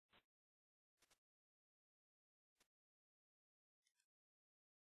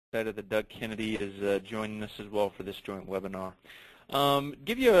Excited that Doug Kennedy is joining us as well for this joint webinar.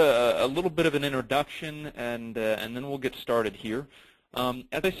 Give you a little bit of an introduction, and then we'll get started here.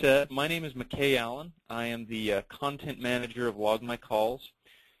 As I said, my name is McKay Allen. I am the content manager of Log My Calls,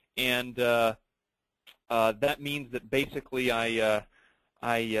 and that means that basically I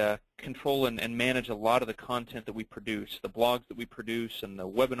control and manage a lot of the content that we produce, the blogs that we produce, and the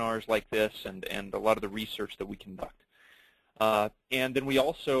webinars like this, and a lot of the research that we conduct. And then we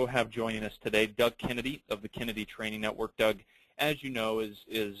also have joining us today Doug Kennedy of the Kennedy Training Network. Doug, as you know,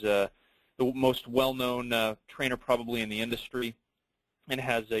 is the most well-known trainer probably in the industry, and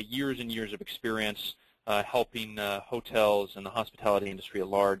has years and years of experience helping hotels and the hospitality industry at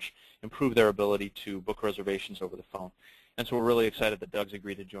large improve their ability to book reservations over the phone. And so we're really excited that Doug's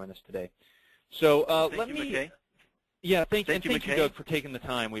agreed to join us today. So thank you, McKay. Yeah, thank you, McKay. Doug, for taking the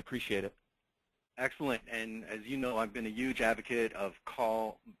time. We appreciate it. Excellent. And as you know, I've been a huge advocate of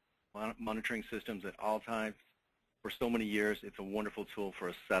call monitoring systems at all times for so many years. It's a wonderful tool for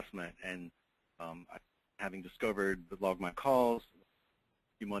assessment. And having discovered the Log My Calls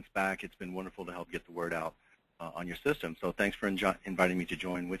a few months back, it's been wonderful to help get the word out on your system. So thanks for inviting me to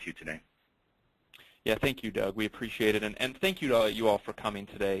join with you today. Yeah, thank you, Doug. We appreciate it. And thank you to you all for coming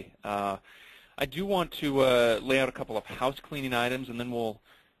today. I do want to lay out a couple of house cleaning items, and then we'll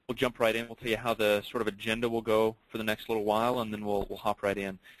jump right in. We'll tell you how the sort of agenda will go for the next little while, and then we'll hop right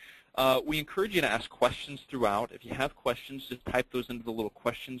in. We encourage you to ask questions throughout. If you have questions, just type those into the little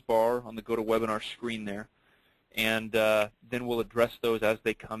questions bar on the GoToWebinar screen there, and then we'll address those as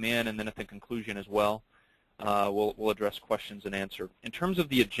they come in, and then at the conclusion as well, we'll address questions and answer. In terms of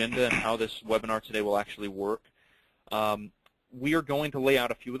the agenda and how this webinar today will actually work, we are going to lay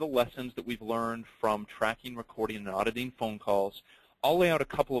out a few of the lessons that we've learned from tracking, recording, and auditing phone calls. I'll lay out a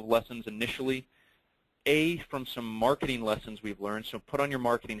couple of lessons initially, from some marketing lessons we've learned, so put on your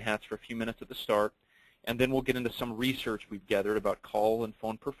marketing hats for a few minutes at the start, and then we'll get into some research we've gathered about call and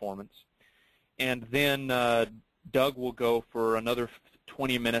phone performance. And then Doug will go for another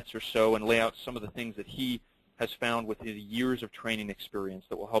 20 minutes or so and lay out some of the things that he has found with his years of training experience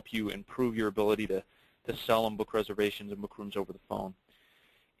that will help you improve your ability to sell and book reservations and book rooms over the phone.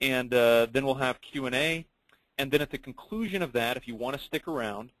 And then we'll have Q&A. And then at the conclusion of that, if you want to stick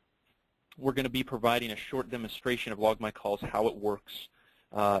around, we're going to be providing a short demonstration of Log My Calls, how it works,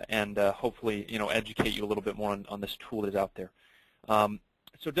 and hopefully, educate you a little bit more on this tool that is out there.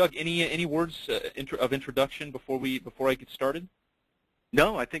 So, Doug, any words of introduction before I get started?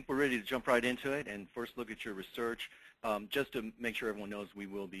 No, I think we're ready to jump right into it and first look at your research. Just to make sure everyone knows, we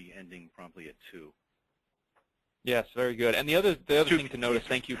will be ending promptly at 2. Yes, very good. And the other thing to notice,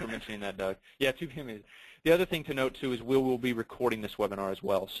 thank you for mentioning that, Doug. Yeah, 2 p.m. The other thing to note, too, is we will be recording this webinar as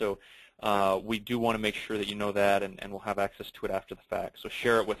well. So we do want to make sure that you know that, and we'll have access to it after the fact. So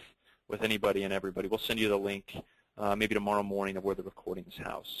share it with anybody and everybody. We'll send you the link maybe tomorrow morning of where the recording is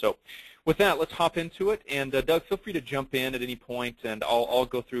housed. So with that, let's hop into it. And Doug, feel free to jump in at any point, and I'll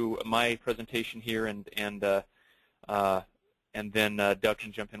go through my presentation here, and then Doug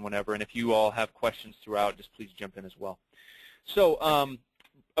can jump in whenever. And if you all have questions throughout, just please jump in as well. So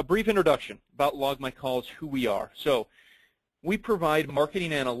a brief introduction about Log My Calls, who we are. So we provide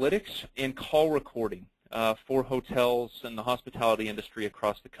marketing analytics and call recording for hotels and the hospitality industry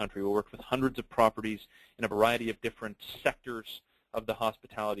across the country. We work with hundreds of properties in a variety of different sectors of the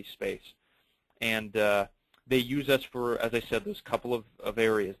hospitality space. And they use us for, as I said, those couple of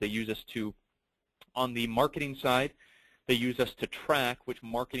areas. They use us to, on the marketing side, they use us to track which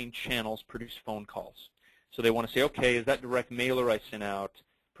marketing channels produce phone calls. So they want to say, okay, is that direct mailer I sent out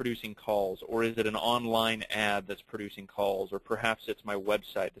producing calls, or is it an online ad that's producing calls, or perhaps it's my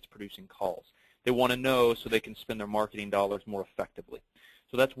website that's producing calls? They want to know so they can spend their marketing dollars more effectively.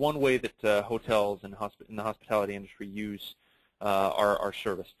 So that's one way that hotels and in the hospitality industry use our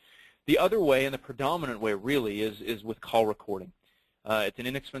service. The other way, and the predominant way really, is with call recording. It's an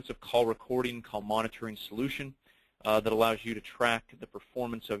inexpensive call recording, call monitoring solution that allows you to track the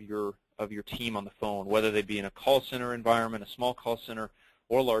performance of your team on the phone, whether they be in a call center environment, a small call center,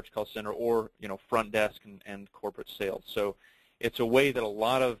 or a large call center, or front desk and corporate sales. So it's a way that a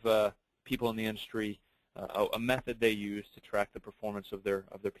lot of people in the industry, a method they use to track the performance of their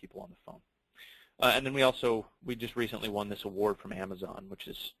people on the phone. And then we just recently won this award from Amazon, which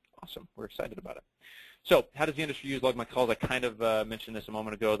is awesome. We're excited about it. So how does the industry use Log My Calls? I kind of mentioned this a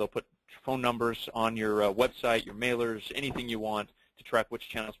moment ago. They'll put phone numbers on your website, your mailers, anything you want to track which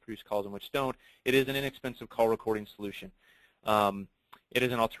channels produce calls and which don't. It is an inexpensive call recording solution. It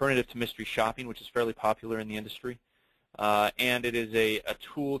is an alternative to mystery shopping, which is fairly popular in the industry. And it is a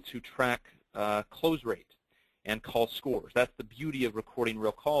tool to track close rate. and call scores. That's the beauty of recording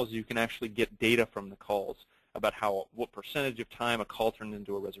real calls. You can actually get data from the calls about what percentage of time a call turns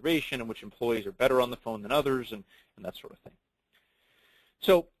into a reservation and which employees are better on the phone than others and that sort of thing.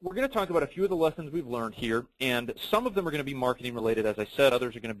 So we're going to talk about a few of the lessons we've learned here, and some of them are going to be marketing related, as I said.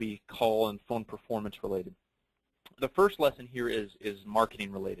 Others are going to be call and phone performance related. The first lesson here is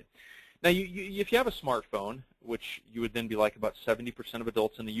marketing related. Now, if you have a smartphone, which you would then be like about 70% of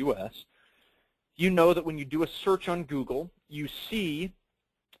adults in the U.S., you know that when you do a search on Google, you see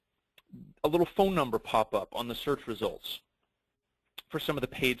a little phone number pop up on the search results. For some of the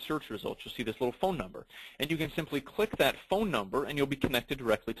paid search results, you'll see this little phone number. And you can simply click that phone number, and you'll be connected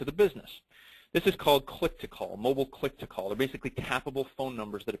directly to the business. This is called click-to-call, mobile click-to-call. They're basically tappable phone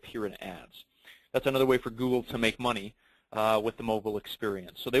numbers that appear in ads. That's another way for Google to make money with the mobile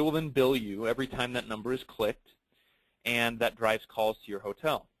experience. So they will then bill you every time that number is clicked, and that drives calls to your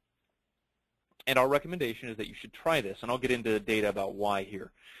hotel. And our recommendation is that you should try this, and I'll get into the data about why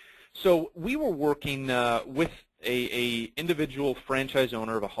here. So we were working with a individual franchise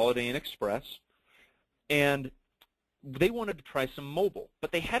owner of a Holiday Inn Express, and they wanted to try some mobile,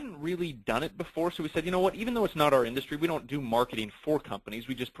 but they hadn't really done it before. So we said, you know what, even though it's not our industry, we don't do marketing for companies,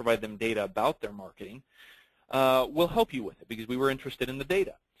 we just provide them data about their marketing. We'll help you with it because we were interested in the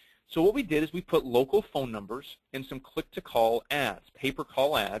data. So what we did is we put local phone numbers in some click-to-call ads,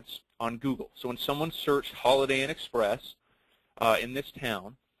 pay-per-call ads on Google. So when someone searched Holiday Inn Express in this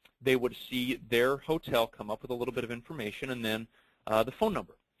town, they would see their hotel come up with a little bit of information and then the phone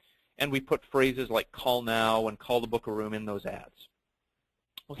number. And we put phrases like call now and call to book a room in those ads.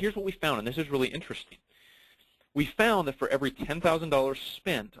 Well, here's what we found, and this is really interesting. We found that for every $10,000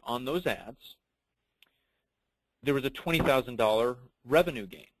 spent on those ads, there was a $20,000 revenue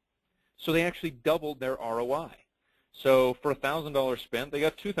gain. So they actually doubled their ROI. So for $1,000 spent, they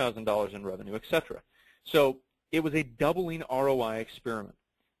got $2,000 in revenue, etc. So it was a doubling ROI experiment,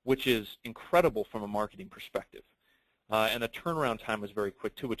 which is incredible from a marketing perspective. And the turnaround time was very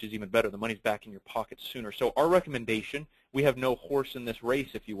quick, too, which is even better. The money's back in your pocket sooner. So our recommendation, we have no horse in this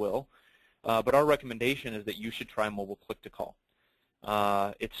race, if you will, but our recommendation is that you should try mobile click-to-call.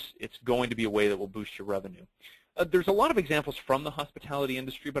 It's going to be a way that will boost your revenue. There's a lot of examples from the hospitality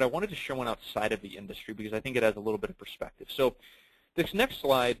industry, but I wanted to show one outside of the industry because I think it has a little bit of perspective. So this next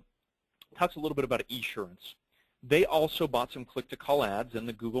slide talks a little bit about Esurance. They also bought some click-to-call ads in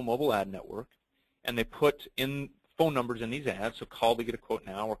the Google Mobile Ad Network, and they put in phone numbers in these ads, so call to get a quote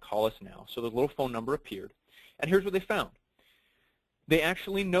now or call us now. So the little phone number appeared. And here's what they found. They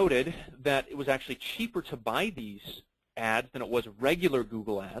actually noted that it was actually cheaper to buy these ads than it was regular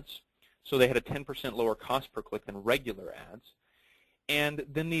Google ads. So they had a 10% lower cost per click than regular ads. And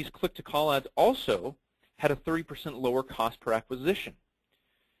then these click-to-call ads also had a 30% lower cost per acquisition.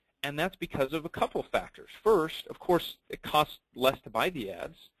 And that's because of a couple factors. First, of course, it costs less to buy the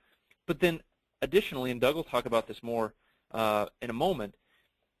ads. But then additionally, and Doug will talk about this more in a moment,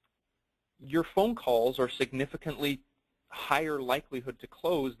 your phone calls are significantly higher likelihood to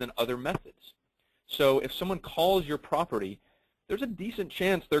close than other methods. So if someone calls your property, there's a decent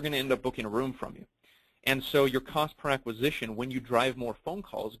chance they're going to end up booking a room from you. And so your cost per acquisition when you drive more phone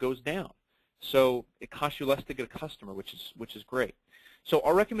calls goes down. So it costs you less to get a customer, which is great. So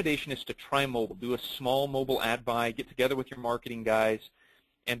our recommendation is to try mobile. Do a small mobile ad buy, get together with your marketing guys,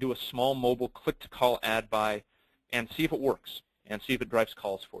 and do a small mobile click-to-call ad buy and see if it works and see if it drives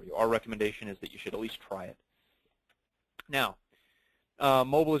calls for you. Our recommendation is that you should at least try it. Now,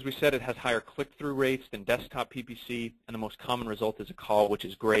 mobile, as we said, it has higher click-through rates than desktop PPC, and the most common result is a call, which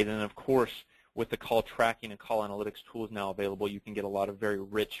is great. And, of course, with the call tracking and call analytics tools now available, you can get a lot of very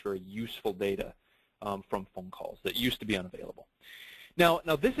rich, very useful data from phone calls that used to be unavailable. Now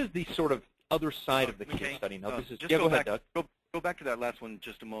this is the sort of other side of the case study. Now, this is just go ahead, Doug. Go back to that last one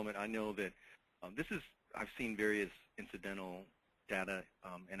just a moment. I know that I've seen various incidental data,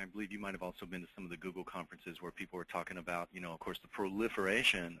 and I believe you might have also been to some of the Google conferences where people were talking about, of course, the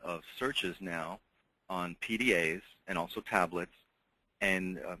proliferation of searches now on PDAs and also tablets,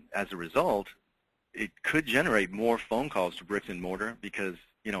 and as a result, it could generate more phone calls to bricks and mortar because,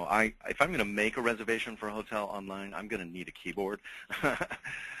 if I'm going to make a reservation for a hotel online, I'm going to need a keyboard.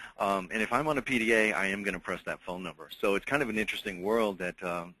 And if I'm on a PDA, I am going to press that phone number. So it's kind of an interesting world that,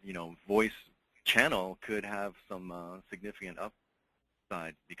 voice channel could have some significant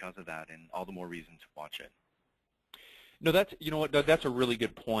upside because of that, and all the more reason to watch it. No, that's a really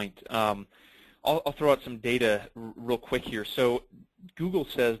good point. I'll throw out some data real quick here. So Google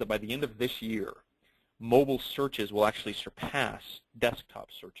says that by the end of this year, mobile searches will actually surpass desktop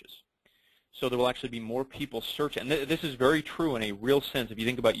searches. So there will actually be more people searching. And this is very true in a real sense. If you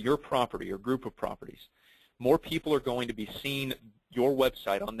think about your property or group of properties, more people are going to be seeing your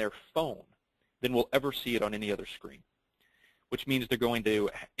website on their phone than will ever see it on any other screen, which means they're going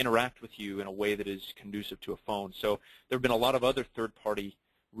to interact with you in a way that is conducive to a phone. So there have been a lot of other third-party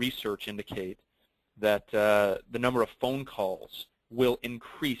research indicate that the number of phone calls will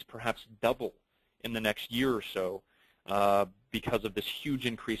increase, perhaps double, in the next year or so because of this huge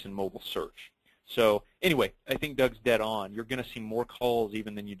increase in mobile search. So anyway, I think Doug's dead on. You're going to see more calls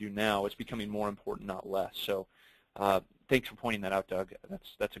even than you do now. It's becoming more important, not less. So thanks for pointing that out, Doug.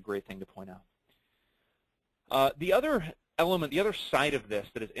 That's a great thing to point out. The other element, the other side of this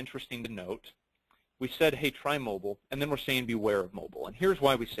that is interesting to note, we said, hey, try mobile, and then we're saying beware of mobile. And here's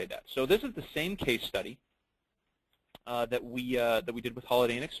why we say that. So this is the same case study that we did with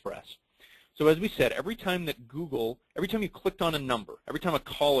Holiday Inn Express. So as we said, every time you clicked on a number, every time a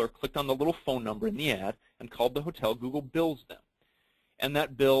caller clicked on the little phone number in the ad and called the hotel, Google bills them. And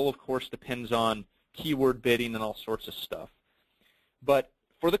that bill, of course, depends on keyword bidding and all sorts of stuff. But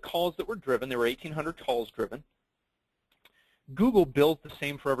for the calls that were driven, there were 1,800 calls driven. Google bills the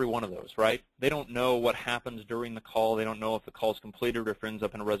same for every one of those, right? They don't know what happens during the call. They don't know if the call is completed or if it ends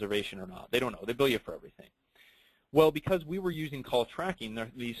up in a reservation or not. They don't know. They bill you for everything. Well, because we were using call tracking,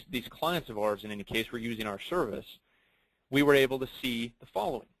 these clients of ours, in any case, were using our service, we were able to see the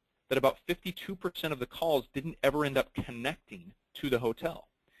following, that about 52% of the calls didn't ever end up connecting to the hotel.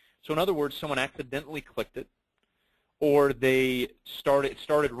 So in other words, someone accidentally clicked it, or they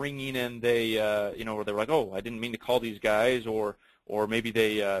started ringing and they, or they were like, oh, I didn't mean to call these guys, or maybe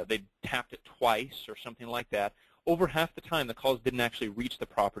they tapped it twice or something like that. Over half the time, the calls didn't actually reach the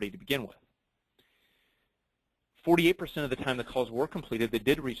property to begin with. 48% of the time the calls were completed, they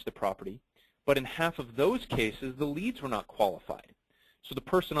did reach the property, but in half of those cases, the leads were not qualified. So the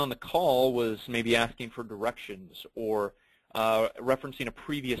person on the call was maybe asking for directions or referencing a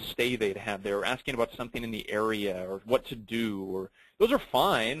previous stay they'd had there, or asking about something in the area or what to do. Or those are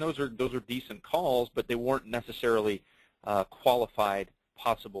fine, those are decent calls, but they weren't necessarily qualified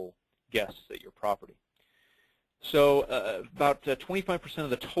possible guests at your property. So about 25% of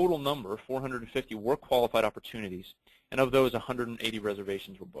the total number, 450, were qualified opportunities, and of those, 180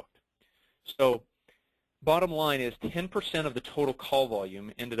 reservations were booked. So bottom line is 10% of the total call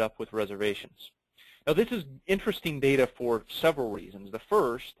volume ended up with reservations. Now this is interesting data for several reasons. The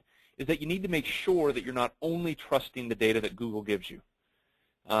first is that you need to make sure that you're not only trusting the data that Google gives you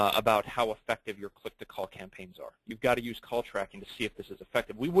about how effective your click-to-call campaigns are. You've got to use call tracking to see if this is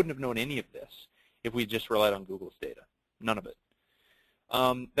effective. We wouldn't have known any of this if we just relied on Google's data. None of it.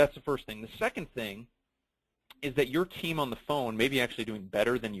 That's the first thing. The second thing is that your team on the phone may be actually doing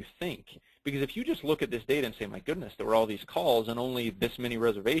better than you think. Because if you just look at this data and say, my goodness, there were all these calls and only this many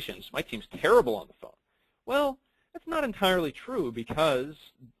reservations, my team's terrible on the phone. Well, that's not entirely true because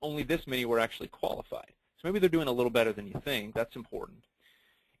only this many were actually qualified. So maybe they're doing a little better than you think. That's important.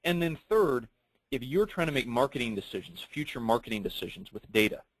 And then third, if you're trying to make marketing decisions, future marketing decisions with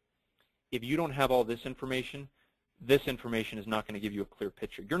data, if you don't have all this information is not going to give you a clear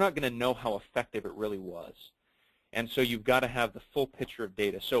picture. You're not going to know how effective it really was. And so you've got to have the full picture of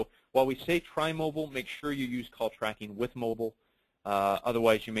data. So while we say try mobile, make sure you use call tracking with mobile.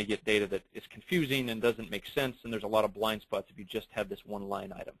 Otherwise, you may get data that is confusing and doesn't make sense, and there's a lot of blind spots if you just have this one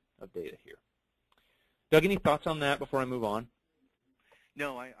line item of data here. Doug, any thoughts on that before I move on?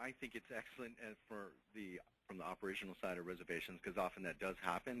 No, I think it's excellent from the operational side of reservations, because often that does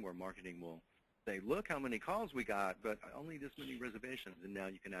happen where marketing will say, look how many calls we got, but only this many reservations, and now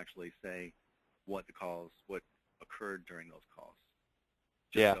you can actually say what occurred during those calls.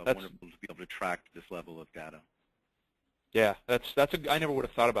 Just that's wonderful to be able to track this level of data. Yeah, I never would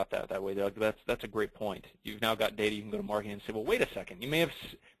have thought about that way, Doug. That's a great point. You've now got data. You can go to marketing and say, well, wait a second. You may have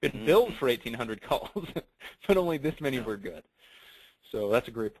been billed for 1,800 calls, but only this many were good. So that's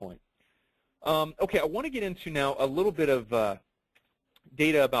a great point. Okay, I want to get into now a little bit of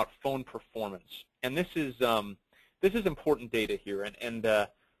data about phone performance, and this is important data here, and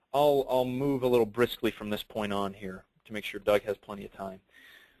I'll move a little briskly from this point on here to make sure Doug has plenty of time.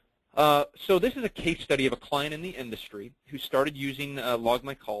 So this is a case study of a client in the industry who started using Log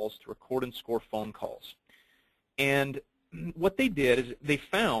My Calls to record and score phone calls. And what they did is they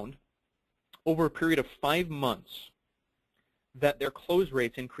found over a period of 5 months that their close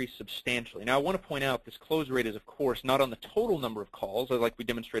rates increased substantially. Now I want to point out this close rate is, of course, not on the total number of calls like we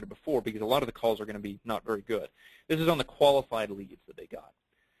demonstrated before, because a lot of the calls are going to be not very good. This is on the qualified leads that they got.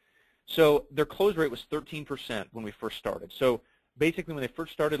 So their close rate was 13% when we first started. So basically, when they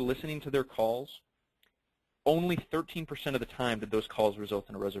first started listening to their calls, only 13% of the time did those calls result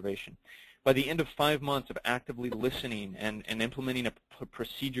in a reservation. By the end of 5 months of actively listening and implementing a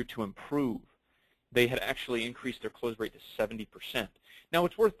procedure to improve, they had actually increased their close rate to 70%. Now,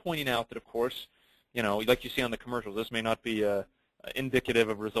 it's worth pointing out that, of course, like you see on the commercials, this may not be indicative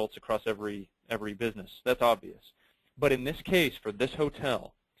of results across every business. That's obvious. But in this case, for this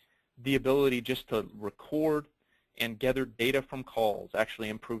hotel, the ability just to record and gather data from calls actually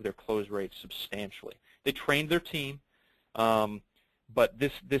improved their close rate substantially. They trained their team, but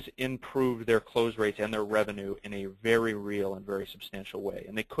this improved their close rates and their revenue in a very real and very substantial way.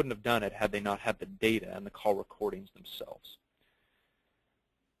 And they couldn't have done it had they not had the data and the call recordings themselves.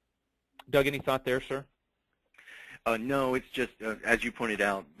 Doug, any thought there, sir? No, it's just as you pointed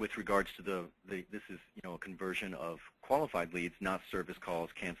out with regards to this is a conversion of qualified leads, not service calls,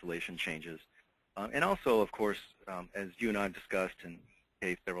 cancellation changes, and also of course as you and I have discussed and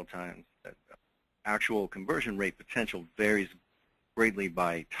Kay several times, that actual conversion rate potential varies greatly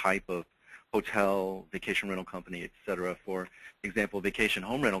by type of hotel, vacation rental company, etc. For example, vacation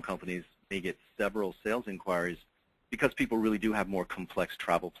home rental companies may get several sales inquiries because people really do have more complex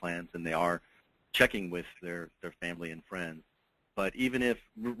travel plans and they are checking with their family and friends. But even if,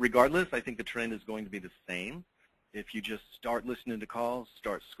 regardless, I think the trend is going to be the same. If you just start listening to calls,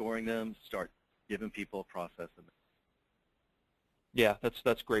 start scoring them, start giving people a process. Yeah, that's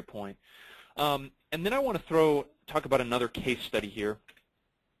a great point. And then I want to talk about another case study here.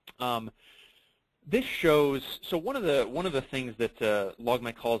 This shows, so one of the things that Log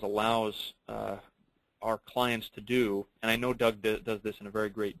My Calls allows our clients to do, and I know Doug does this in a very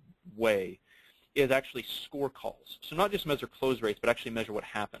great way, is actually score calls. So not just measure close rates, but actually measure what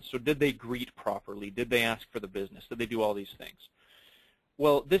happens. So did they greet properly? Did they ask for the business? Did they do all these things?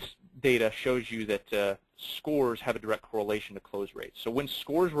 Well, this data shows you that scores have a direct correlation to close rates. So when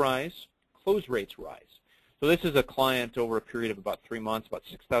scores rise, close rates rise. So this is a client over a period of about 3 months, about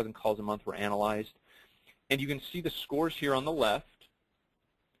 6,000 calls a month were analyzed. And you can see the scores here on the left.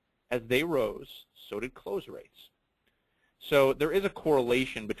 As they rose, so did close rates. So there is a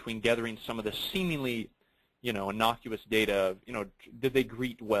correlation between gathering some of the seemingly, innocuous data. Did they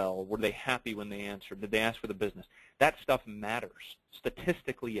greet well? Were they happy when they answered? Did they ask for the business? That stuff matters.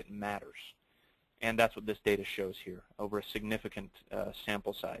 Statistically, it matters. And that's what this data shows here over a significant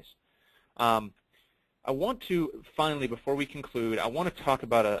sample size. I want to, finally, before we conclude, I want to talk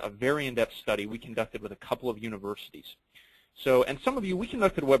about a very in-depth study we conducted with a couple of universities. So, and some of you, we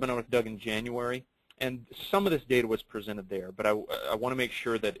conducted a webinar with Doug in January, and some of this data was presented there, but I want to make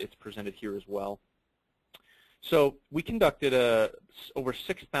sure that it's presented here as well. So we conducted over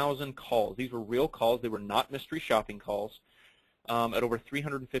 6,000 calls. These were real calls. They were not mystery shopping calls at over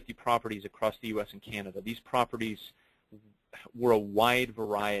 350 properties across the U.S. and Canada. These properties were a wide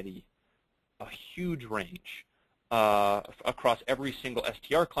variety, a huge range across every single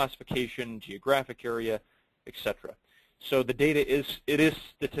STR classification, geographic area, etc. So the data is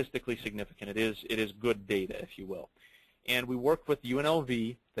statistically significant. It is good data, if you will. And we worked with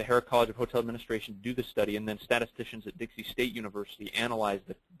UNLV, the Herrick College of Hotel Administration, to do the study, and then statisticians at Dixie State University analyzed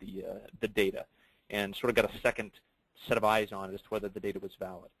the data and sort of got a second set of eyes on it as to whether the data was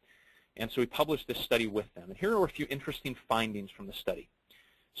valid. And so we published this study with them. And here are a few interesting findings from the study.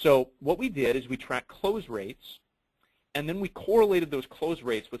 So what we did is we tracked close rates, and then we correlated those close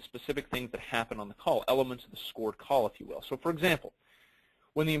rates with specific things that happen on the call, elements of the scored call, if you will. So for example,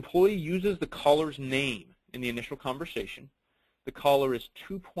 when the employee uses the caller's name in the initial conversation, the caller is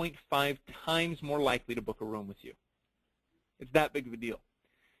 2.5 times more likely to book a room with you. It's that big of a deal.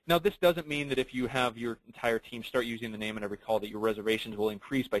 Now, this doesn't mean that if you have your entire team start using the name in every call that your reservations will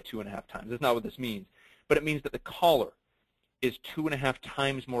increase by 2.5 times. That's not what this means. But it means that the caller is 2.5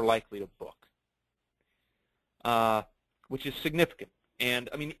 times more likely to book, which is significant. And,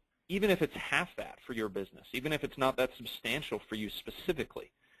 I mean, even if it's half that for your business, even if it's not that substantial for you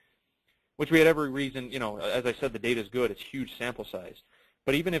specifically, which we had every reason, as I said, the data is good. It's huge sample size.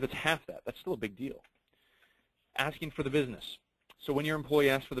 But even if it's half that, that's still a big deal. Asking for the business. So when your employee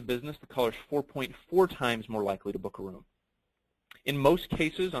asks for the business, the caller is 4.4 times more likely to book a room. In most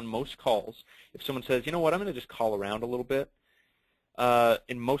cases, on most calls, if someone says, you know what, I'm going to just call around a little bit,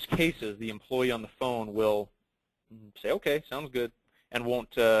 in most cases, the employee on the phone will say, okay, sounds good, and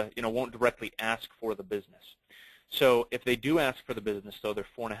won't directly ask for the business. So if they do ask for the business, though, they're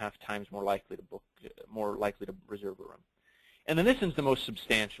 4.5 times more likely to book, more likely to reserve a room. And then this is the most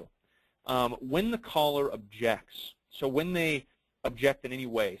substantial. When the caller objects, so when they object in any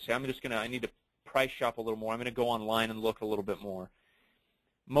way, say I need to price shop a little more, I'm going to go online and look a little bit more.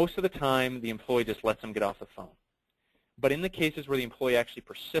 Most of the time, the employee just lets them get off the phone. But in the cases where the employee actually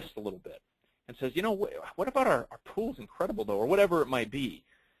persists a little bit and says, what about our pool's incredible, though, or whatever it might be,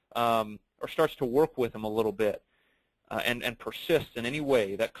 or starts to work with them a little bit, and persists in any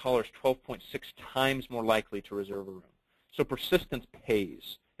way, that caller is 12.6 times more likely to reserve a room. So persistence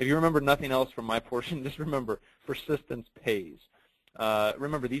pays. If you remember nothing else from my portion, just remember persistence pays.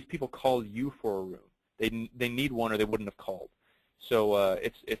 Remember, these people called you for a room. They need one or they wouldn't have called. So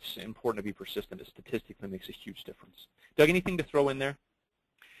it's important to be persistent. It statistically makes a huge difference. Doug, anything to throw in there?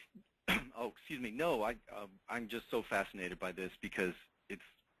 Oh, excuse me. No, I'm just so fascinated by this because it's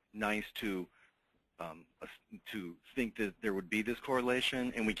nice to think that there would be this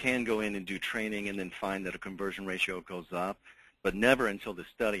correlation, and we can go in and do training and then find that a conversion ratio goes up, but never until this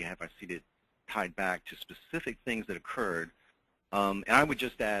study have I seen it tied back to specific things that occurred. And I would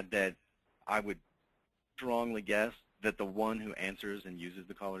just add that I would strongly guess that the one who answers and uses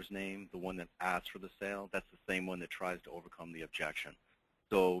the caller's name, the one that asks for the sale, that's the same one that tries to overcome the objection.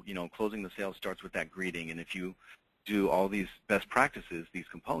 So, you know, closing the sale starts with that greeting, and if you do all these best practices, these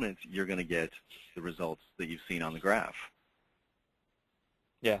components, you're going to get the results that you've seen on the graph.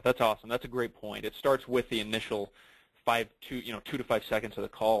 Yeah, that's awesome. That's a great point. It starts with the initial 2 to 5 seconds of the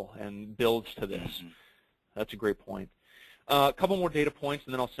call and builds to this. Mm-hmm. That's a great point. A couple more data points,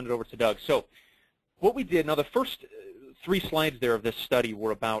 and then I'll send it over to Doug. So what we did, now the first 3 slides there of this study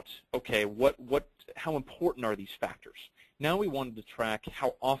were about, okay, how important are these factors? Now we wanted to track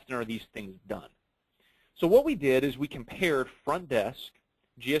how often are these things done. So what we did is we compared front desk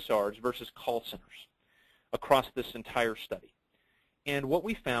GSRs versus call centers across this entire study. And what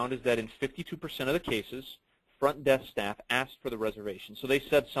we found is that in 52% of the cases, front desk staff asked for the reservation. So they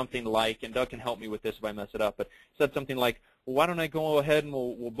said something like, and Doug can help me with this if I mess it up, but said something like, well, why don't I go ahead and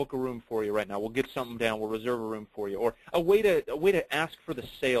we'll book a room for you right now. We'll get something down. We'll reserve a room for you. Or a way to ask for the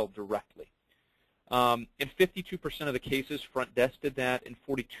sale directly. In 52% of the cases, front desk did that. In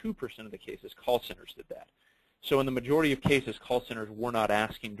 42% of the cases, call centers did that. So in the majority of cases, call centers were not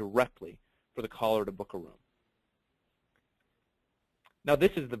asking directly for the caller to book a room. Now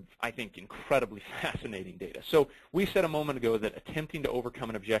this is I think, incredibly fascinating data. So we said a moment ago that attempting to overcome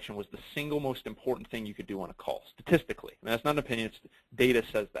an objection was the single most important thing you could do on a call, statistically. I mean, that's not an opinion, data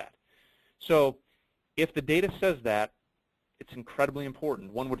says that. So if the data says that, it's incredibly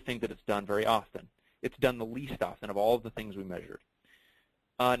important. One would think that it's done very often. It's done the least often of all of the things we measured.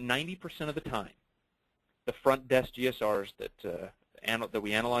 90% of the time, the front desk GSRs that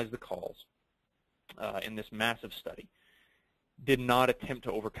we analyzed the calls in this massive study did not attempt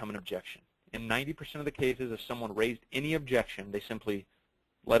to overcome an objection. In 90% of the cases, if someone raised any objection, they simply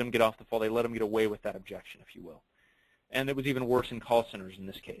let them get off the phone. They let them get away with that objection, if you will. And it was even worse in call centers in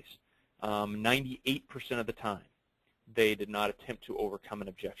this case. 98% of the time, they did not attempt to overcome an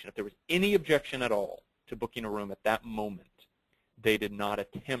objection. If there was any objection at all to booking a room at that moment, they did not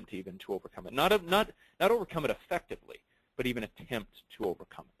attempt even to overcome it. Not overcome it effectively, but even attempt to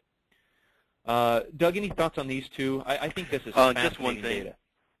overcome it. Doug, any thoughts on these two? I think this is fascinating just one thing. Data.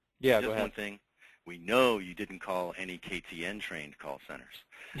 Yeah, just go ahead. One thing. We know you didn't call any KTN-trained call centers.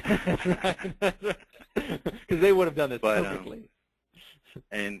 That's right. Because they would have done this perfectly.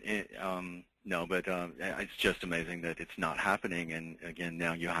 No, but it's just amazing that it's not happening. And again,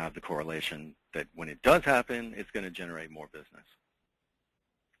 now you have the correlation that when it does happen, it's going to generate more business.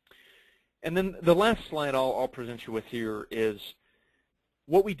 And then the last slide I'll present you with here is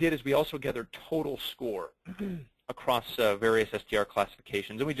what we did is we also gathered total score across various STR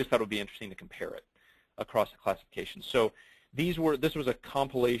classifications, and we just thought it would be interesting to compare it across the classifications. So this was a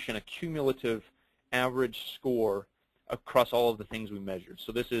compilation, a cumulative average score across all of the things we measured.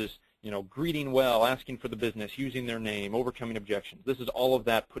 So this is, greeting well, asking for the business, using their name, overcoming objections. This is all of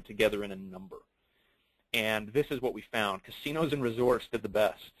that put together in a number. And this is what we found. Casinos and resorts did the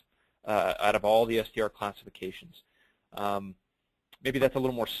best out of all the STR classifications. Maybe that's a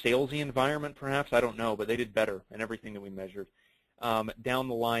little more salesy environment, perhaps. I don't know, but they did better in everything that we measured. Down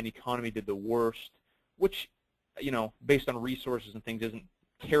the line, economy did the worst, which, based on resources and things, isn't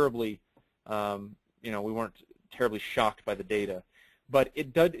terribly, we weren't terribly shocked by the data. But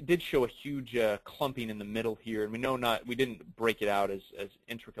it did show a huge clumping in the middle here, and we didn't break it out as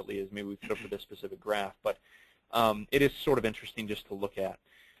intricately as maybe we could have for this specific graph, but it is sort of interesting just to look at.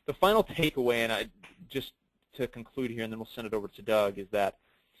 The final takeaway, and just to conclude here, and then we'll send it over to Doug, is that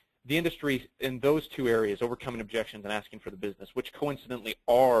the industry in those two areas, overcoming objections and asking for the business, which coincidentally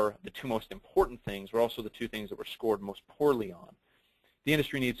are the two most important things, were also the two things that were scored most poorly on. The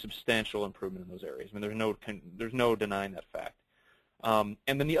industry needs substantial improvement in those areas. I mean, there's no denying that fact. And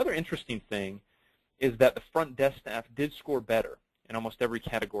then the other interesting thing is that the front desk staff did score better in almost every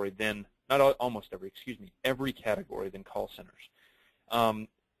category than, every category than call centers.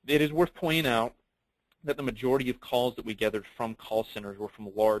 It is worth pointing out that the majority of calls that we gathered from call centers were from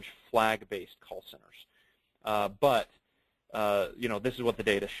large flag-based call centers. But this is what the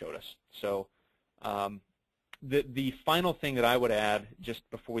data showed us. So the final thing that I would add, just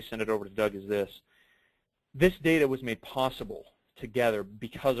before we send it over to Doug, is this. This data was made possible to gather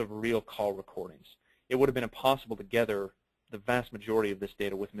because of real call recordings. It would have been impossible to gather the vast majority of this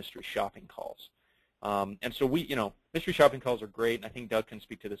data with mystery shopping calls. And so mystery shopping calls are great, and I think Doug can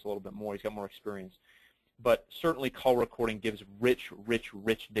speak to this a little bit more. He's got more experience. But certainly call recording gives rich, rich,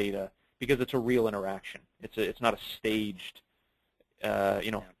 rich data because it's a real interaction. It's not a staged,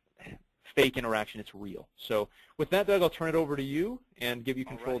 fake interaction. It's real. So with that, Doug, I'll turn it over to you and give you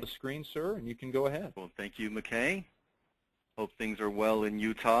control of the screen, sir, and you can go ahead. Well, thank you, McKay. Hope things are well in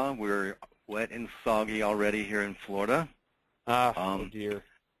Utah. We're wet and soggy already here in Florida. Oh, dear.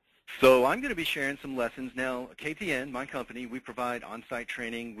 So I'm going to be sharing some lessons. Now, KTN, my company, we provide on-site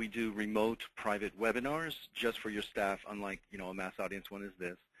training. We do remote private webinars just for your staff, unlike a mass audience one is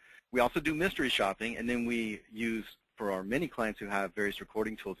this. We also do mystery shopping, and then we use, for our many clients who have various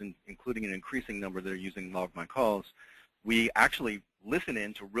recording tools, including an increasing number that are using Log My Calls, we actually listen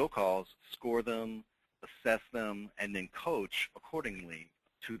in to real calls, score them, assess them, and then coach accordingly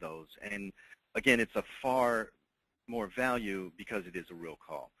to those. And again, it's a far more value because it is a real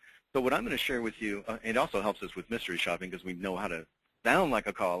call. So what I'm going to share with you, it also helps us with mystery shopping because we know how to sound like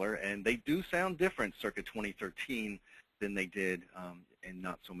a caller, and they do sound different circa 2013 than they did in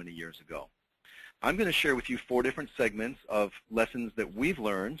not so many years ago. I'm going to share with you 4 different segments of lessons that we've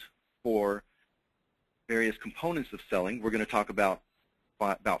learned for various components of selling. We're going to talk about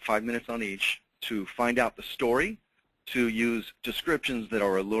 5 minutes on each to find out the story, to use descriptions that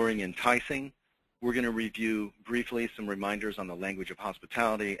are alluring and enticing. We're going to review briefly some reminders on the language of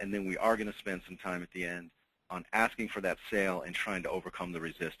hospitality, and then we are going to spend some time at the end on asking for that sale and trying to overcome the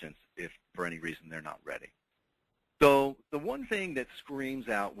resistance if for any reason they're not ready. So the one thing that screams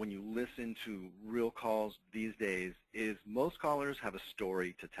out when you listen to real calls these days is most callers have a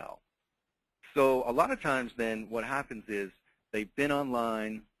story to tell. So a lot of times then what happens is they've been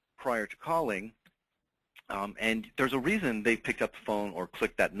online prior to calling, and there's a reason they picked up the phone or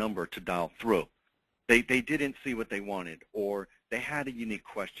clicked that number to dial through. They didn't see what they wanted, or they had a unique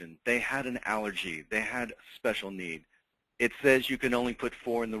question, they had an allergy, they had a special need. It says you can only put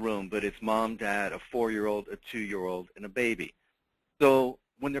 4 in the room, but it's mom, dad, a 4-year-old, a 2-year-old, and a baby. So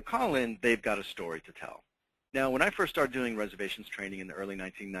when they're calling, they've got a story to tell. Now, when I first started doing reservations training in the early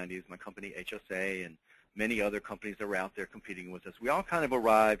 1990s, my company HSA and many other companies that were out there competing with us, we all kind of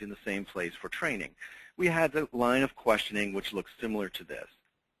arrived in the same place for training. We had the line of questioning which looks similar to this.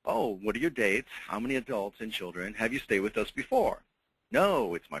 Oh, what are your dates? How many adults and children? Have you stayed with us before?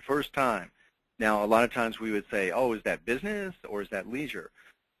 No, it's my first time. Now, a lot of times we would say, oh, is that business or is that leisure?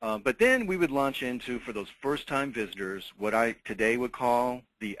 But then we would launch into, for those first-time visitors, what I today would call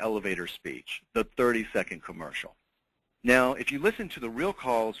the elevator speech, the 30-second commercial. Now, if you listen to the real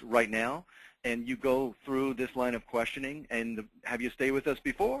calls right now and you go through this line of questioning and have you stayed with us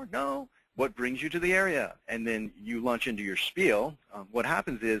before? No. What brings you to the area? And then you launch into your spiel. What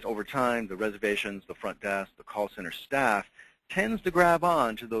happens is over time, the reservations, the front desk, the call center staff tends to grab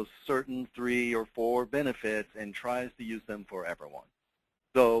on to those certain 3 or 4 benefits and tries to use them for everyone.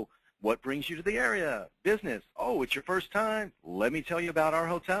 So what brings you to the area? Business. Oh, it's your first time? Let me tell you about our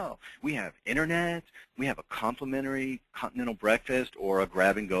hotel. We have internet. We have a complimentary continental breakfast or a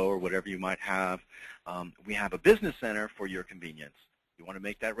grab and go or whatever you might have. We have a business center for your convenience. You want to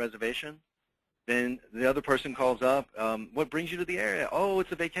make that reservation? Then the other person calls up, what brings you to the area? Oh,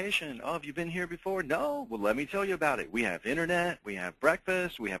 it's a vacation. Oh, have you been here before? No? Well, let me tell you about it. We have internet, we have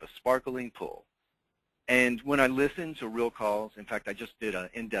breakfast, we have a sparkling pool. And when I listen to real calls, in fact, I just did an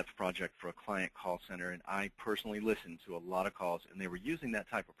in-depth project for a client call center, and I personally listened to a lot of calls, and they were using that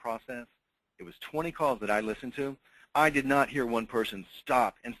type of process. It was 20 calls that I listened to. I did not hear one person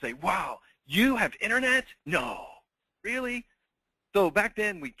stop and say, wow, you have internet? No. Really? So back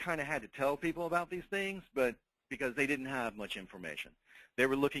then, we kind of had to tell people about these things, but because they didn't have much information. They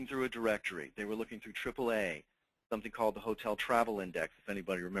were looking through a directory. They were looking through AAA, something called the Hotel Travel Index, if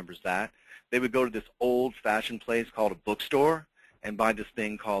anybody remembers that. They would go to this old-fashioned place called a bookstore and buy this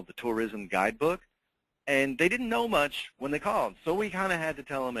thing called the Tourism Guidebook, and they didn't know much when they called, so we kind of had to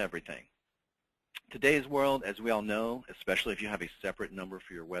tell them everything. Today's world, as we all know, especially if you have a separate number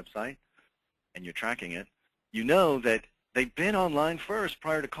for your website and you're tracking it, you know that they've been online first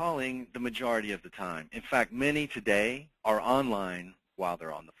prior to calling the majority of the time. In fact, many today are online while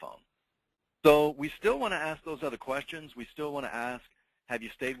they're on the phone. So we still want to ask those other questions. We still want to ask, have you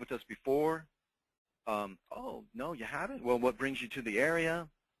stayed with us before? Oh, no, you haven't? Well, what brings you to the area?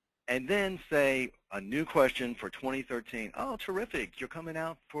 and then say a new question for 2013. Oh, terrific. You're coming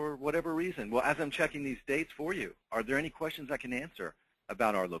out for whatever reason. Well, as I'm checking these dates for you, are there any questions I can answer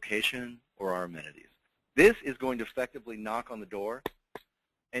about our location or our amenities? This is going to effectively knock on the door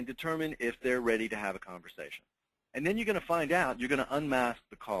and determine if they're ready to have a conversation. And then you're going to find out, you're going to unmask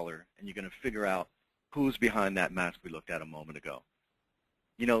the caller, and you're going to figure out who's behind that mask we looked at a moment ago.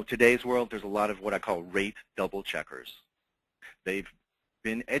 You know, today's world, there's a lot of what I call rate double checkers. They've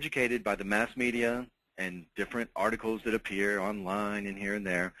been educated by the mass media and different articles that appear online and here and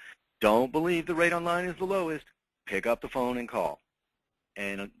there. Don't believe the rate online is the lowest. Pick up the phone and call.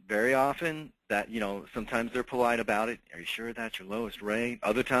 And very often that, you know, sometimes they're polite about it. Are you sure that's your lowest rate?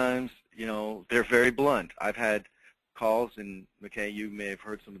 Other times, you know, they're very blunt. I've had calls, and McKay, you may have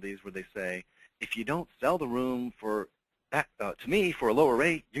heard some of these, where they say, if you don't sell the room for that, to me for a lower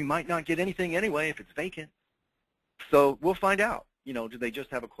rate, you might not get anything anyway if it's vacant. So we'll find out. You know, do they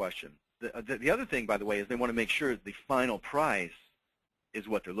just have a question? The other thing, by the way, is they want to make sure the final price is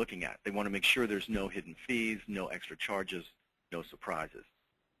what they're looking at. They want to make sure there's no hidden fees, no extra charges, no surprises.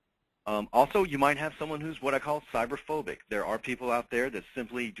 Also, you might have someone who's what I call cyberphobic. There are people out there that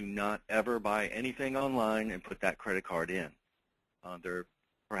simply do not ever buy anything online and put that credit card in. They're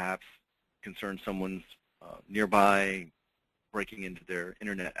perhaps concerned someone's nearby breaking into their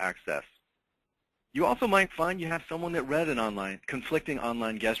internet access. You also might find you have someone that read conflicting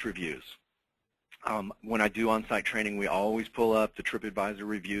online guest reviews. When I do on-site training, we always pull up the TripAdvisor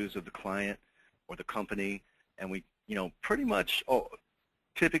reviews of the client or the company, and we, you know, pretty much,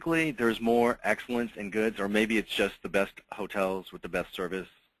 typically there's more excellence in goods, or maybe it's just the best hotels with the best service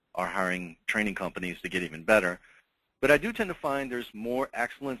are hiring training companies to get even better. But I do tend to find there's more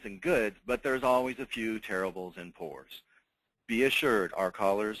excellence in goods, but there's always a few terribles and poors. Be assured our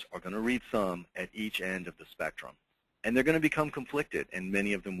callers are going to read some at each end of the spectrum, and they're going to become conflicted, and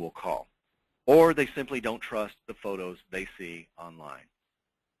many of them will call. Or they simply don't trust the photos they see online.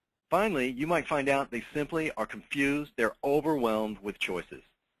 Finally, you might find out they simply are confused. They're overwhelmed with choices.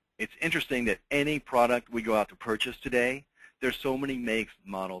 It's interesting that any product we go out to purchase today, there's so many makes,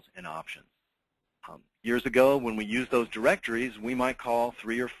 models, and options. Years ago, when we used those directories, we might call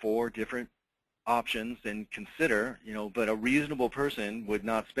 3 or 4 different options and consider, you know, but a reasonable person would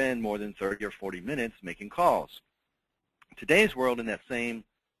not spend more than 30 or 40 minutes making calls. In today's world, in that same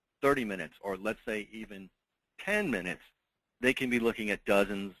 30 minutes, or let's say even 10 minutes, they can be looking at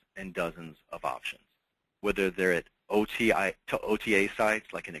dozens and dozens of options, whether they're at OTA sites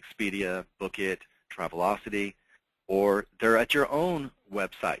like an Expedia, Bookit, Travelocity, or they're at your own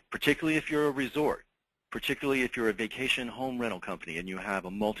website, particularly if you're a resort, particularly if you're a vacation home rental company and you have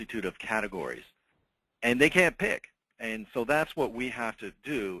a multitude of categories, and they can't pick. And so that's what we have to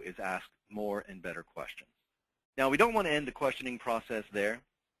do, is ask more and better questions. Now, we don't want to end the questioning process there.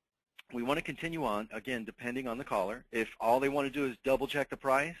 We want to continue on, again, depending on the caller. If all they want to do is double check the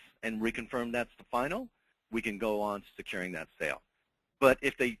price and reconfirm that's the final, we can go on to securing that sale. But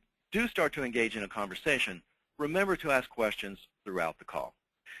if they do start to engage in a conversation, remember to ask questions throughout the call.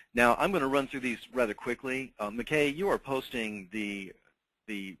 Now, I'm going to run through these rather quickly. McKay, you are posting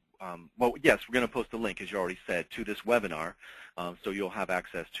well, yes, we're going to post the link, as you already said, to this webinar, so you'll have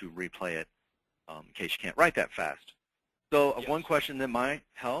access to replay it in case you can't write that fast. So yes. One question that might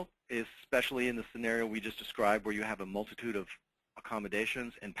help is, especially in the scenario we just described where you have a multitude of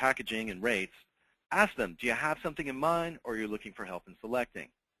accommodations and packaging and rates, ask them, do you have something in mind, or are you looking for help in selecting?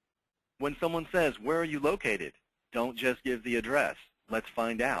 When someone says, where are you located? Don't just give the address. Let's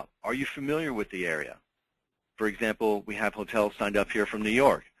find out. Are you familiar with the area? For example, we have hotels signed up here from New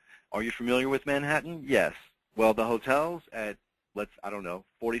York. Are you familiar with Manhattan? Yes. Well, the hotel's at, I don't know,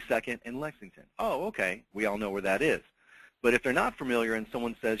 42nd and Lexington. Oh, okay. We all know where that is. But if they're not familiar and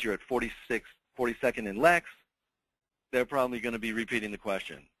someone says you're at 42nd and Lex, they're probably going to be repeating the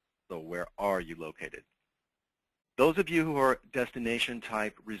question. So where are you located? Those of you who are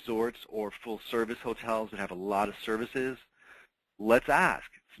destination-type resorts or full-service hotels that have a lot of services, let's ask.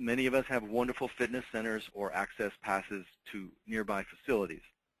 Many of us have wonderful fitness centers or access passes to nearby facilities.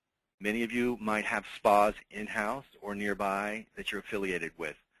 Many of you might have spas in-house or nearby that you're affiliated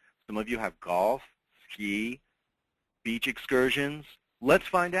with. Some of you have golf, ski, beach excursions. Let's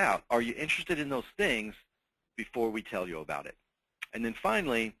find out. Are you interested in those things before we tell you about it? And then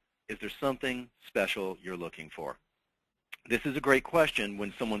finally, is there something special you're looking for? This is a great question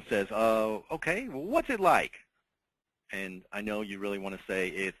when someone says, oh, okay, well, what's it like? And I know you really want to say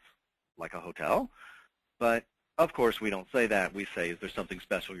it's like a hotel, but of course we don't say that. We say, is there something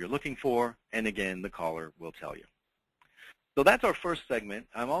special you're looking for? And again, the caller will tell you. So that's our first segment.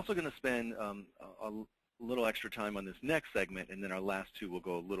 I'm also going to spend a a little extra time on this next segment, and then our last two will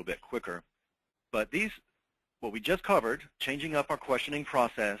go a little bit quicker. But these, what we just covered, changing up our questioning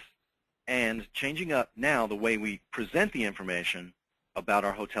process and changing up now the way we present the information about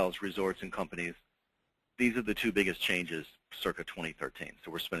our hotels, resorts, and companies, these are the two biggest changes circa 2013.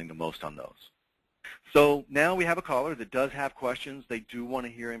 So we're spending the most on those. So now we have a caller that does have questions. They do want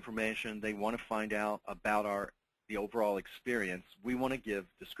to hear information. They want to find out about the overall experience. We want to give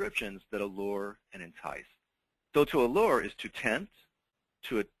descriptions that allure and entice. So to allure is to tempt,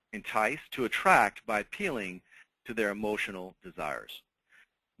 to entice, to attract by appealing to their emotional desires.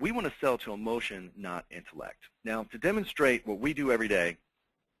 We want to sell to emotion, not intellect. Now, to demonstrate what we do every day,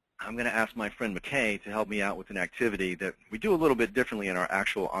 I'm going to ask my friend McKay to help me out with an activity that we do a little bit differently in our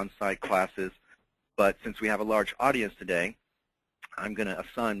actual on-site classes. But since we have a large audience today, I'm going to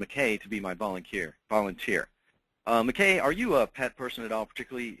assign McKay to be my volunteer. McKay, are you a pet person at all,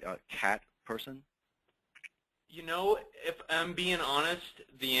 particularly a cat person? You know, if I'm being honest,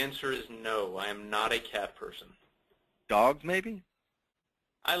 the answer is no. I am not a cat person. Dogs, maybe?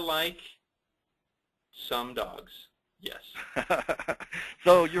 I like some dogs, yes.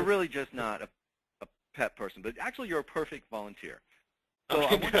 So you're really just not a pet person, but actually you're a perfect volunteer. So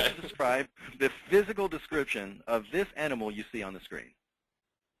I want you to describe the physical description of this animal you see on the screen.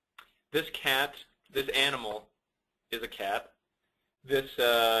 This animal is a cat.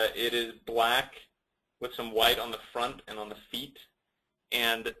 It is black with some white on the front and on the feet,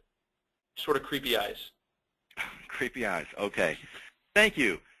 and sort of creepy eyes. Creepy eyes, okay. Thank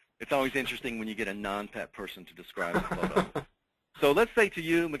you. It's always interesting when you get a non-pet person to describe a photo. So let's say to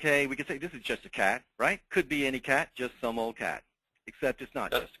you, McKay, we could say this is just a cat, right? Could be any cat, just some old cat. Except it's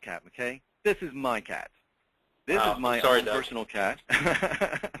not just a cat, McKay. This is my cat. This is my own personal cat.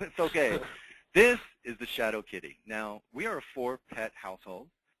 It's okay. This is the Shadow Kitty. Now, we are a 4-pet household.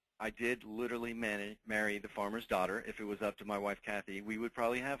 I did literally marry the farmer's daughter. If it was up to my wife, Kathy, we would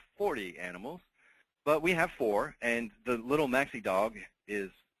probably have 40 animals. But we have 4, and the little Maxie dog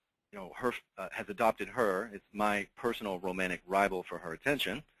is, has adopted her. It's my personal romantic rival for her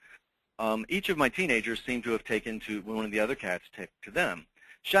attention. Each of my teenagers seem to have taken to one of the other cats to them.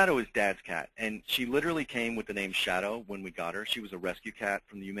 Shadow is Dad's cat, and she literally came with the name Shadow when we got her. She was a rescue cat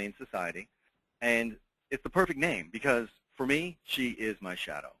from the Humane Society, and it's the perfect name because, for me, she is my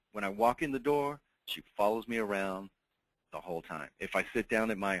shadow. When I walk in the door, she follows me around the whole time. If I sit down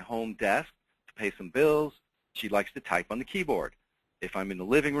at my home desk to pay some bills, she likes to type on the keyboard. If I'm in the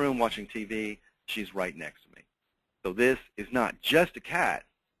living room watching TV, she's right next to me. So this is not just a cat.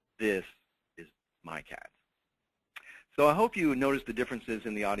 This is my cat. So I hope you noticed the differences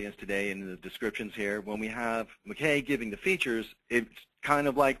in the audience today and in the descriptions here. When we have McKay giving the features, it's kind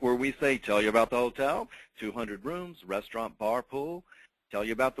of like where we say, tell you about the hotel, 200 rooms, restaurant, bar, pool. Tell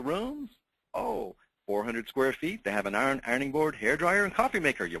you about the rooms, 400 square feet. They have an ironing board, hairdryer, and coffee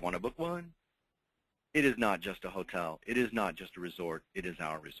maker. You want to book one? It is not just a hotel. It is not just a resort. It is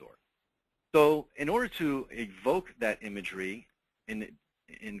our resort. So in order to evoke that imagery and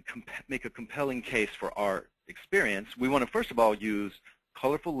make a compelling case for our experience, we want to first of all use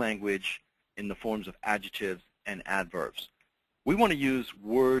colorful language in the forms of adjectives and adverbs. We want to use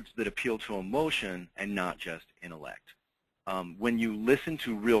words that appeal to emotion and not just intellect. When you listen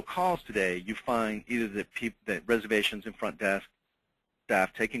to real calls today, you find either that reservations and front desk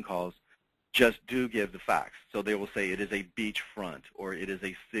staff taking calls just do give the facts. So they will say it is a beachfront, or it is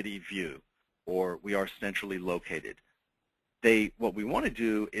a city view, or we are centrally located. What we want to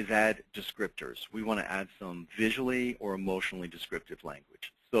do is add descriptors. We want to add some visually or emotionally descriptive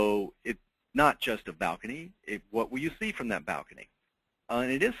language. So it's not just a balcony. What will you see from that balcony?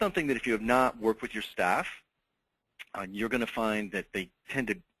 And it is something that if you have not worked with your staff, you're going to find that they tend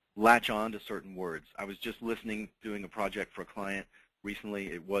to latch on to certain words. I was just doing a project for a client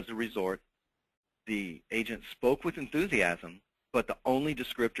recently. It was a resort. The agent spoke with enthusiasm, but the only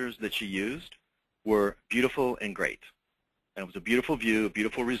descriptors that she used were beautiful and great. And it was a beautiful view, a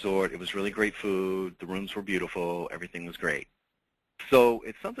beautiful resort. It was really great food. The rooms were beautiful. Everything was great. So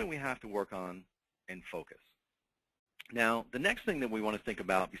it's something we have to work on and focus. Now, the next thing that we want to think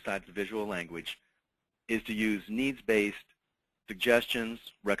about besides the visual language is to use needs-based suggestions,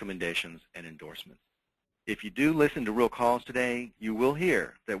 recommendations, and endorsements. If you do listen to real calls today, you will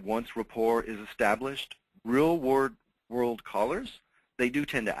hear that once rapport is established, real-world callers, they do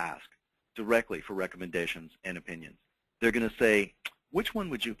tend to ask directly for recommendations and opinions. They're going to say, which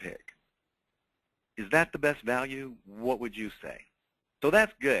one would you pick? Is that the best value? What would you say? So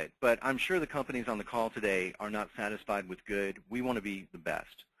that's good, but I'm sure the companies on the call today are not satisfied with good. We want to be the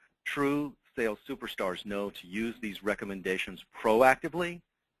best. True sales superstars know to use these recommendations proactively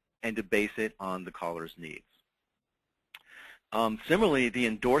and to base it on the caller's needs. Similarly, the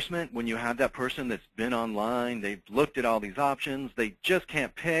endorsement, when you have that person that's been online, they've looked at all these options, they just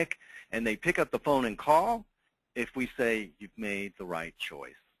can't pick, and they pick up the phone and call, if we say you've made the right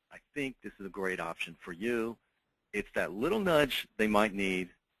choice, I think this is a great option for you. It's that little nudge they might need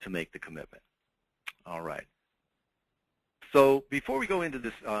to make the commitment. All right. So before we go into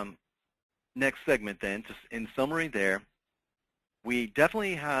this next segment then, just in summary there, we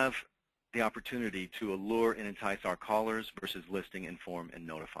definitely have the opportunity to allure and entice our callers versus listing, inform, and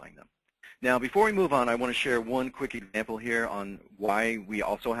notifying them. Now, before we move on, I want to share one quick example here on why we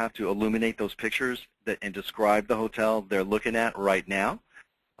also have to illuminate those pictures and describe the hotel they're looking at right now.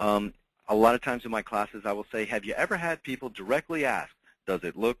 A lot of times in my classes, I will say, have you ever had people directly ask, does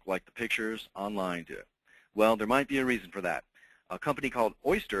it look like the pictures online do? Well, there might be a reason for that. A company called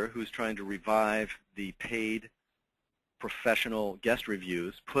Oyster, who's trying to revive the paid professional guest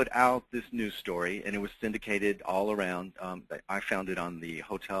reviews, put out this news story, and it was syndicated all around. I found it on the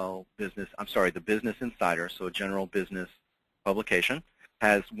the Business Insider, so a general business publication.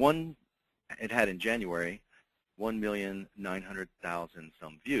 It had in January 1,900,000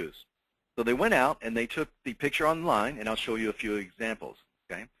 some views. So they went out and they took the picture online, and I'll show you a few examples.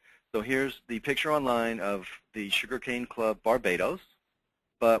 Okay, so here's the picture online of the Sugarcane Club Barbados,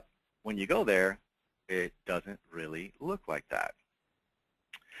 but when you go there, it doesn't really look like that.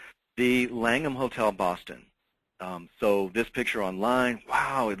 The Langham Hotel Boston. So this picture online,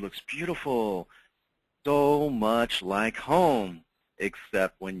 wow, it looks beautiful. So much like home,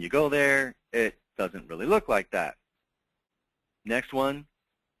 except when you go there, it doesn't really look like that. Next one,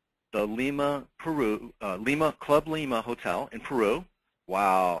 the Club Lima Hotel in Peru.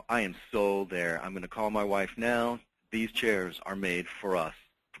 Wow, I am so there. I'm going to call my wife now. These chairs are made for us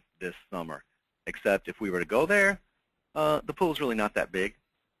this summer. Except if we were to go there, the pool's really not that big.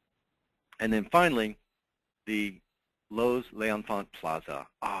 And then finally, the Los L'Enfant Plaza.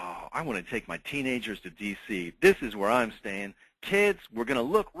 Oh, I want to take my teenagers to D.C. This is where I'm staying. Kids, we're going to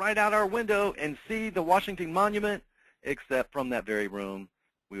look right out our window and see the Washington Monument, except from that very room,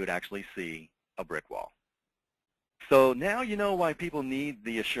 we would actually see a brick wall. So now you know why people need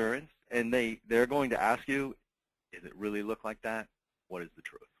the assurance, and they're going to ask you, does it really look like that? What is the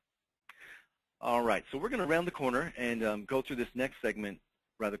truth? All right, so we're going to round the corner and go through this next segment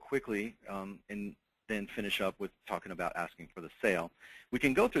rather quickly and then finish up with talking about asking for the sale. We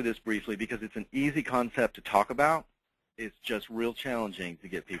can go through this briefly because it's an easy concept to talk about. It's just real challenging to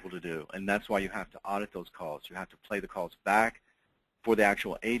get people to do, and that's why you have to audit those calls. You have to play the calls back for the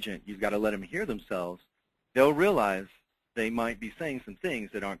actual agent. You've got to let them hear themselves. They'll realize they might be saying some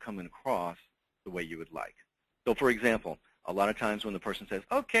things that aren't coming across the way you would like. So, for example, a lot of times when the person says,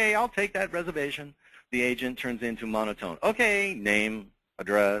 okay, I'll take that reservation, the agent turns into monotone. Okay, name,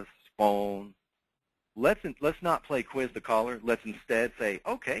 address, phone. Let's not play quiz the caller. Let's instead say,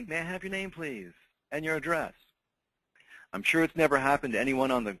 okay, may I have your name, please, and your address. I'm sure it's never happened to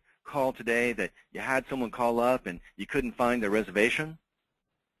anyone on the call today that you had someone call up and you couldn't find their reservation.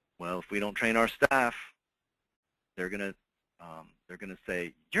 Well, if we don't train our staff, they're going to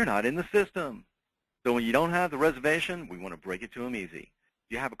say, you're not in the system. So when you don't have the reservation, we want to break it to them easy.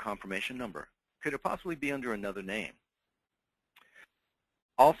 Do you have a confirmation number? Could it possibly be under another name?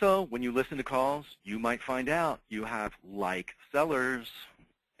 Also, when you listen to calls, you might find out you have like sellers,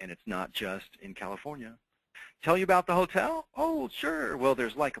 and it's not just in California. Tell you about the hotel? Oh, sure. Well,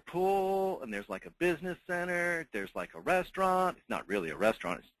 there's like a pool, and there's like a business center. There's like a restaurant. It's not really a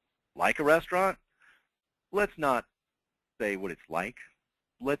restaurant. It's like a restaurant. Let's not say what it's like.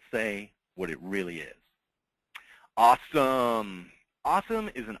 Let's say what it really is. Awesome. Awesome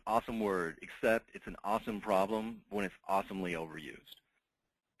is an awesome word, except it's an awesome problem when it's awesomely overused.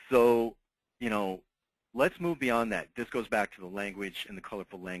 So, let's move beyond that. This goes back to the language and the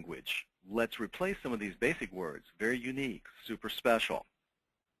colorful language. Let's replace some of these basic words, very unique, super special.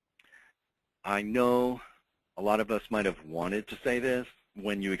 I know a lot of us might have wanted to say this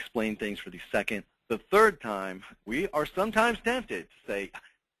when you explain things for the second, the third time. We are sometimes tempted to say,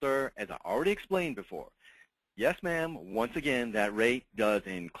 sir, as I already explained before, yes, ma'am, once again, that rate does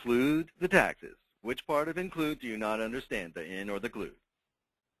include the taxes. Which part of include do you not understand, the in or the glued?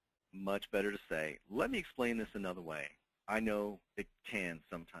 Much better to say, let me explain this another way. I know it can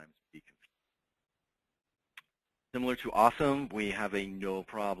sometimes be confusing. Similar to awesome, we have a no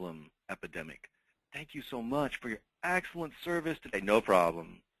problem epidemic. Thank you so much for your excellent service today. No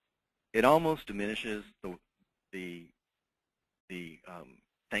problem. It almost diminishes the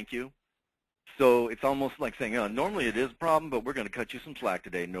thank you. So it's almost like saying, oh, normally it is a problem, but we're going to cut you some slack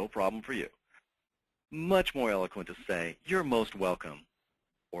today. No problem for you. Much more eloquent to say, you're most welcome.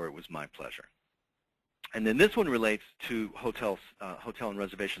 or it was my pleasure. And then this one relates to hotel and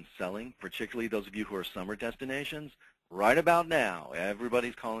reservation selling, particularly those of you who are summer destinations. Right about now,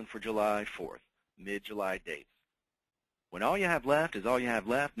 everybody's calling for July 4th, mid-July dates. When all you have left is all you have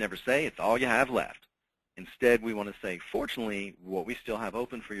left, never say it's all you have left. Instead, we want to say, fortunately, what we still have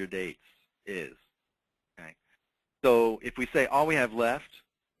open for your dates is. Okay? So if we say all we have left,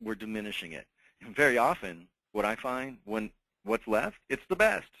 we're diminishing it. And very often, what I find, when what's left, it's the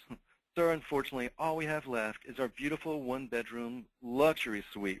best. Sir, unfortunately, all we have left is our beautiful one-bedroom luxury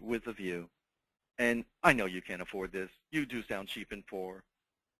suite with a view. And I know you can't afford this. You do sound cheap and poor.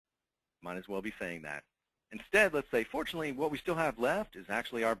 Might as well be saying that. Instead, let's say, fortunately, what we still have left is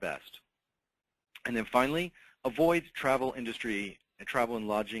actually our best. And then finally, avoid travel industry and travel and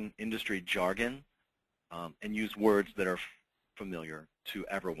lodging industry jargon and use words that are familiar to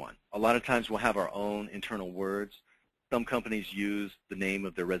everyone. A lot of times we'll have our own internal words. Some companies use the name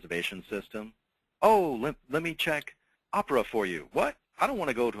of their reservation system. Oh, let me check opera for you. What? I don't want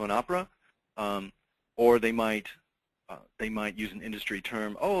to go to an opera. Or they might use an industry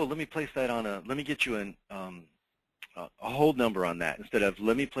term. Oh, let me place that on let me get you a hold number on that, instead of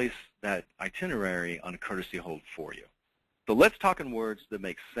let me place that itinerary on a courtesy hold for you. So let's talk in words that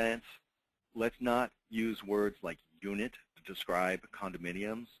make sense. Let's not use words like unit to describe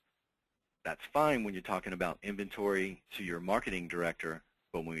condominiums. That's fine when you're talking about inventory to your marketing director,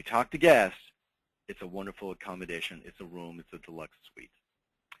 but when we talk to guests, it's a wonderful accommodation. It's a room. It's a deluxe suite.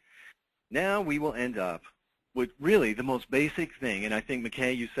 Now we will end up with really the most basic thing, and I think,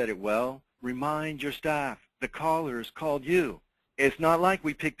 McKay, you said it well. Remind your staff, the callers called you. It's not like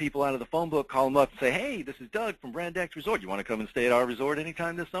we pick people out of the phone book, call them up and say, hey, this is Doug from Brand X Resort. You want to come and stay at our resort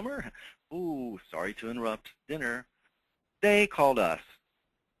anytime this summer? Ooh, sorry to interrupt dinner. They called us.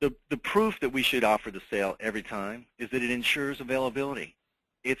 The proof that we should offer the sale every time is that it ensures availability.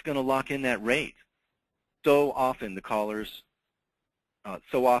 It's going to lock in that rate. So often the callers,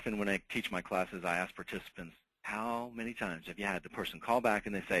 so often when I teach my classes, I ask participants, how many times have you had the person call back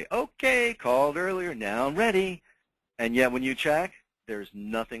and they say, okay, called earlier, now I'm ready. And yet when you check, there's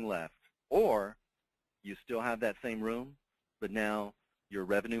nothing left. Or you still have that same room, but now your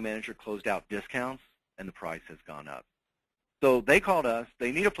revenue manager closed out discounts and the price has gone up. So they called us.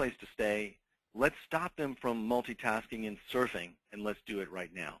 They need a place to stay. Let's stop them from multitasking and surfing, and let's do it right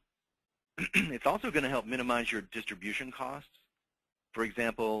now. It's also going to help minimize your distribution costs. For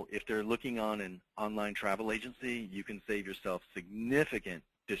example, if they're looking on an online travel agency, you can save yourself significant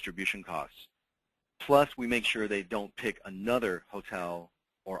distribution costs. Plus, we make sure they don't pick another hotel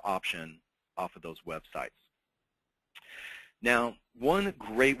or option off of those websites. Now, one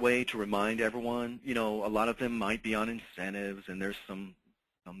great way to remind everyone, you know, a lot of them might be on incentives, and there's some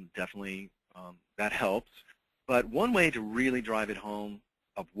definitely that helps. But one way to really drive it home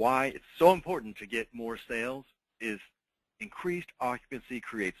of why it's so important to get more sales is increased occupancy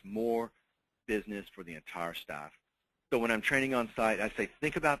creates more business for the entire staff. So when I'm training on site, I say,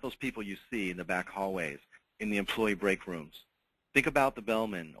 think about those people you see in the back hallways, in the employee break rooms. Think about the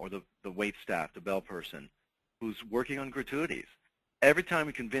bellman or the wait staff, the bell person, who's working on gratuities. Every time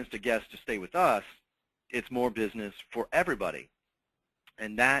we convince a guest to stay with us, it's more business for everybody.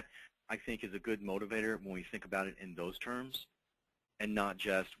 And that, I think, is a good motivator when we think about it in those terms, and not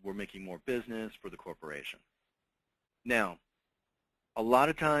just we're making more business for the corporation. Now, a lot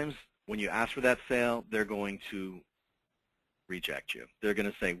of times when you ask for that sale, they're going to reject you. They're going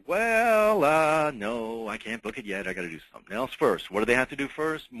to say, well, no, I can't book it yet. I got to do something else first. What do they have to do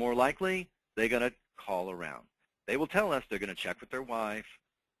first? More likely, they're going to call around. They will tell us they're going to check with their wife.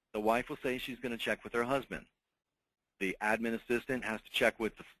 The wife will say she's going to check with her husband. The admin assistant has to check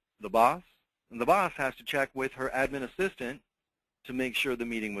with the boss, and the boss has to check with her admin assistant to make sure the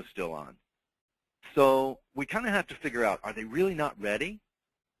meeting was still on. So we kind of have to figure out, are they really not ready?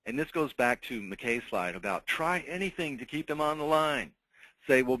 And this goes back to McKay's slide about try anything to keep them on the line.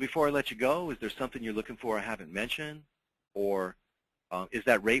 Say, well, before I let you go, is there something you're looking for I haven't mentioned? Or is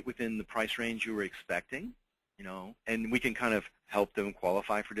that rate within the price range you were expecting? You know, and we can kind of help them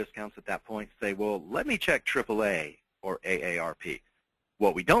qualify for discounts at that point. Say, well, let me check AAA or AARP.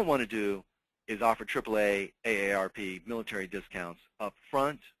 What we don't want to do is offer AAA, AARP military discounts up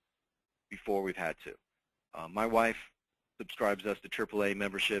front before we've had to. My wife subscribes us to AAA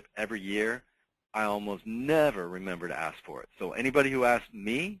membership every year. I almost never remember to ask for it. So anybody who asks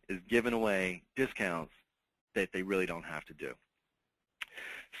me is giving away discounts that they really don't have to do.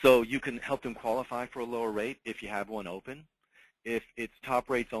 So you can help them qualify for a lower rate if you have one open. If it's top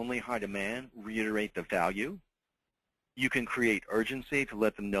rates only, high demand, reiterate the value. You can create urgency to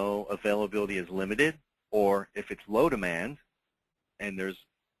let them know availability is limited, or if it's low demand and there's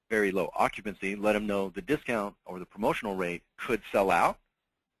very low occupancy, let them know the discount or the promotional rate could sell out,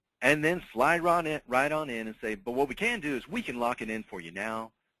 and then slide right on in and say, but what we can do is we can lock it in for you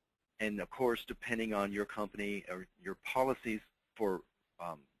now. And of course, depending on your company or your policies for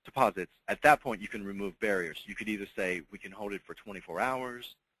deposits, at that point you can remove barriers. You could either say we can hold it for 24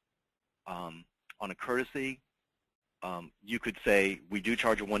 hours on a courtesy. You could say we do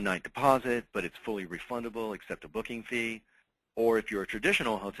charge a one-night deposit, but it's fully refundable except a booking fee. Or if you're a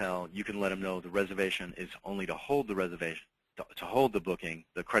traditional hotel, you can let them know the reservation is only to hold the reservation, to hold the booking.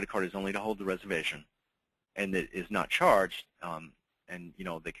 The credit card is only to hold the reservation, and it is not charged. And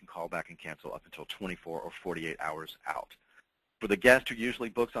they can call back and cancel up until 24 or 48 hours out. For the guest who usually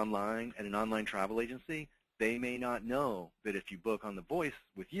books online at an online travel agency, they may not know that if you book on the voice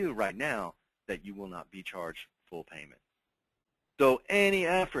with you right now, that you will not be charged full payment. So any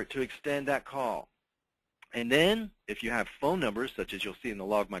effort to extend that call. And then if you have phone numbers, such as you'll see in the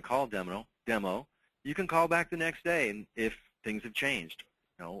Log My Call demo, you can call back the next day and if things have changed.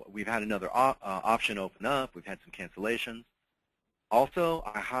 We've had another option open up. We've had some cancellations. Also,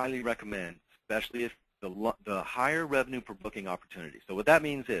 I highly recommend, especially if the higher revenue per booking opportunity. So what that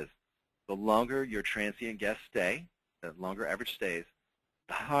means is the longer your transient guests stay, the longer average stays,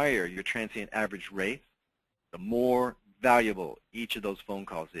 the higher your transient average rate, the more valuable each of those phone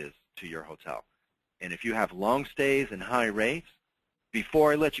calls is to your hotel. And if you have long stays and high rates,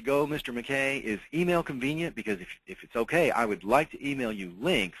 before I let you go, Mr. McKay, is email convenient? Because if it's okay, I would like to email you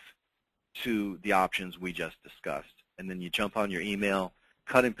links to the options we just discussed. And then you jump on your email,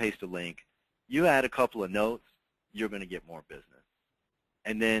 cut and paste a link. You add a couple of notes, you're going to get more business.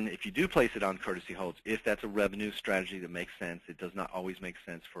 And then if you do place it on courtesy holds, if that's a revenue strategy that makes sense, it does not always make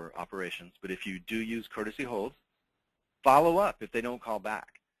sense for operations, but if you do use courtesy holds, follow up if they don't call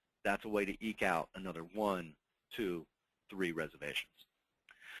back. That's a way to eke out another 1, 2, 3 reservations.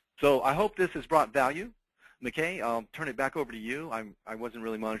 So I hope this has brought value. McKay, I'll turn it back over to you. I wasn't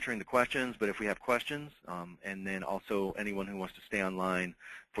really monitoring the questions, but if we have questions, and then also anyone who wants to stay online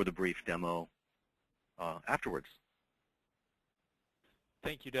for the brief demo afterwards.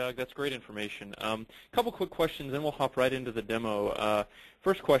 Thank you, Doug. That's great information. A couple quick questions, then we'll hop right into the demo.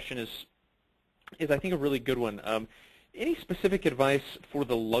 First question is I think a really good one. Any specific advice for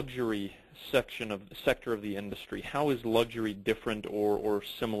the luxury sector of the industry? How is luxury different or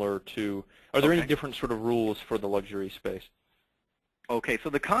similar to? Are there any different sort of rules for the luxury space? Okay, so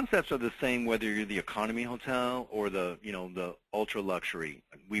the concepts are the same whether you're the economy hotel or the ultra luxury.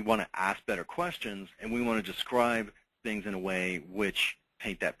 We want to ask better questions and we want to describe things in a way which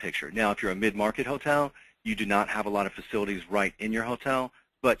paint that picture. Now, if you're a mid-market hotel, you do not have a lot of facilities right in your hotel,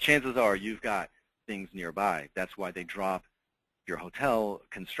 but chances are you've got things nearby. That's why they drop your hotel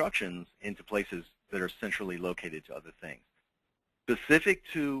constructions into places that are centrally located to other things. Specific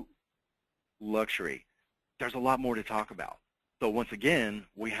to luxury, there's a lot more to talk about. So once again,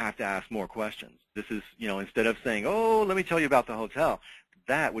 we have to ask more questions. This is, instead of saying, oh, let me tell you about the hotel,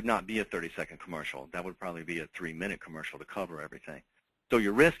 that would not be a 30-second commercial. That would probably be a 3-minute commercial to cover everything. So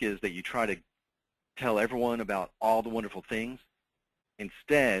your risk is that you try to tell everyone about all the wonderful things.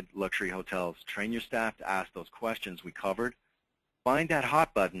 Instead, luxury hotels, train your staff to ask those questions we covered. Find that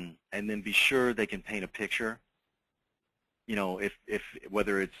hot button, and then be sure they can paint a picture. If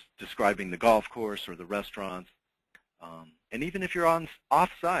whether it's describing the golf course or the restaurants, and even if you're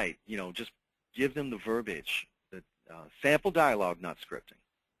off-site, just give them the verbiage, the sample dialogue, not scripting.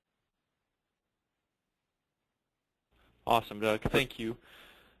 Awesome, Doug. Thank you.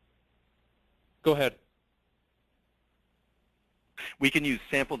 Go ahead. We can use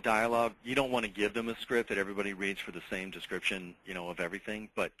sample dialogue. You don't want to give them a script that everybody reads for the same description, of everything,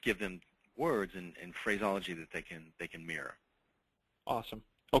 but give them words and phraseology that they can mirror. Awesome.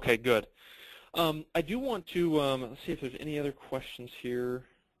 Okay, good. I do want to let's see if there's any other questions here.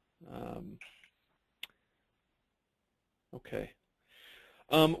 Okay.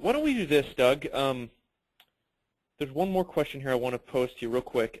 Why don't we do this, Doug? There's one more question here I want to pose to you real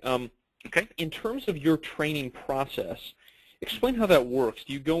quick. Okay. In terms of your training process, explain how that works.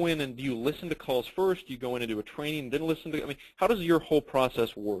 Do you go in and do you listen to calls first? Do you go in and do a training, then listen to? How does your whole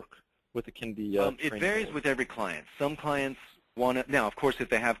process work with the training? It varies with every client. Some clients want to. Now, of course, if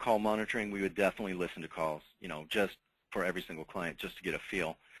they have call monitoring, we would definitely listen to calls. Just for every single client, just to get a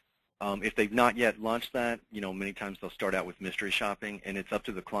feel. If they've not yet launched that, many times they'll start out with mystery shopping, and it's up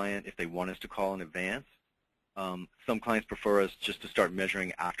to the client if they want us to call in advance. Some clients prefer us just to start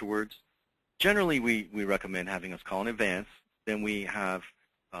measuring afterwards. Generally, we recommend having us call in advance. Then we have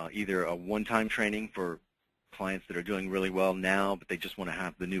either a one-time training for clients that are doing really well now, but they just want to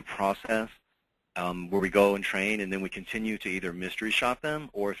have the new process. where we go and train, and then we continue to either mystery shop them,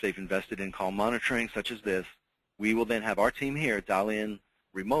 or if they've invested in call monitoring such as this, we will then have our team here dial in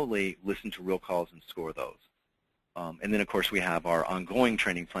remotely, listen to real calls, and score those. And then, of course, we have our ongoing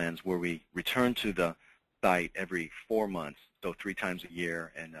training plans where we return to the site every 4 months, so 3 times a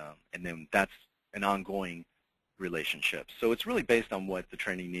year, and then that's an ongoing relationship. So it's really based on what the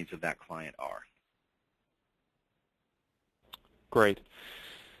training needs of that client are. Great.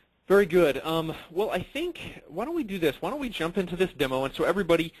 Very good. Well, I think, why don't we do this? Why don't we jump into this demo? And so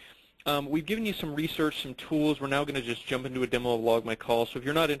everybody, we've given you some research, some tools. We're now going to just jump into a demo of Log My Call. So if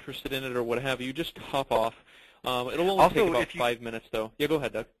you're not interested in it or what have you, just hop off. It'll only take about 5 minutes, though. Yeah, go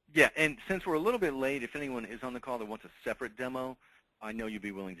ahead, Doug. Yeah, and since we're a little bit late, if anyone is on the call that wants a separate demo, I know you'd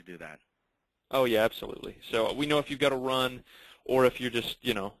be willing to do that. Oh, yeah, absolutely. So we know if you've got to run or if you're just,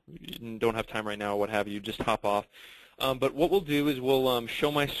 you don't have time right now or what have you, just hop off. But what we'll do is we'll show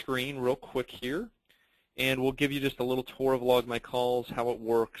my screen real quick here, and we'll give you just a little tour of Log My Calls, how it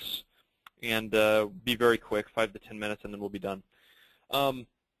works, and be very quick, 5 to 10 minutes, and then we'll be done. So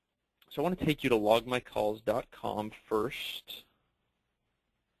I want to take you to logmycalls.com first.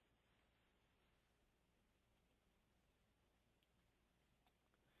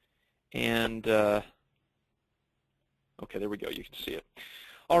 And, okay, there we go. You can see it.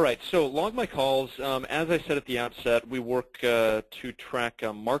 All right, so Log My Calls, as I said at the outset, we work to track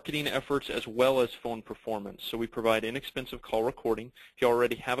marketing efforts as well as phone performance. So we provide inexpensive call recording. If you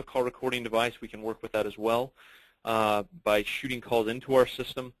already have a call recording device, we can work with that as well by shooting calls into our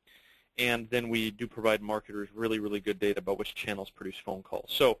system. And then we do provide marketers really, really good data about which channels produce phone calls.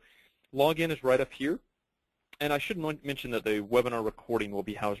 So login is right up here. And I should mention that the webinar recording will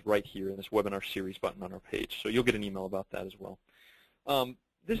be housed right here in this webinar series button on our page. So you'll get an email about that as well.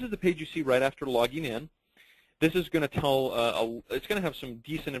 This is the page you see right after logging in. This is going to tell, it's going to have some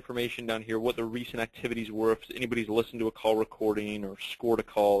decent information down here, what the recent activities were, if anybody's listened to a call recording or scored a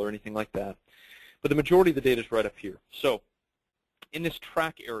call or anything like that. But the majority of the data is right up here. So in this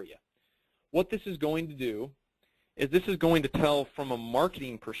track area, what this is going to do is this is going to tell from a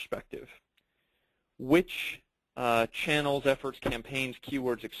marketing perspective which channels, efforts, campaigns,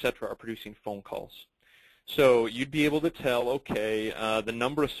 keywords, etc. are producing phone calls. So you'd be able to tell, okay, the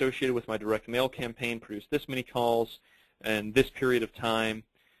number associated with my direct mail campaign produced this many calls in this period of time.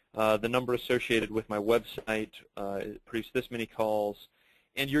 The number associated with my website produced this many calls.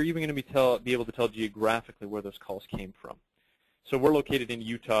 And you're even going to be able to tell geographically where those calls came from. So we're located in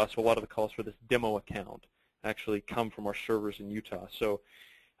Utah, so a lot of the calls for this demo account actually come from our servers in Utah. So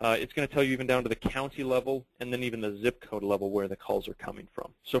it's going to tell you even down to the county level and then even the zip code level where the calls are coming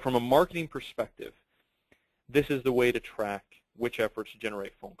from. So from a marketing perspective, this is the way to track which efforts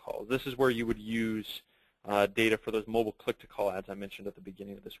generate phone calls. This is where you would use data for those mobile click-to-call ads I mentioned at the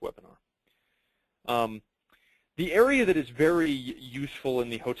beginning of this webinar. The area that is very useful in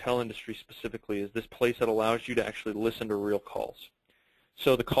the hotel industry specifically is this place that allows you to actually listen to real calls.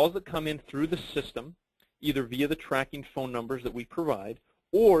 So the calls that come in through the system, either via the tracking phone numbers that we provide,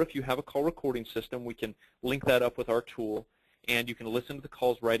 or if you have a call recording system, we can link that up with our tool, and you can listen to the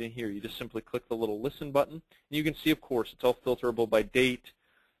calls right in here. You just simply click the little listen button, and you can see, of course, it's all filterable by date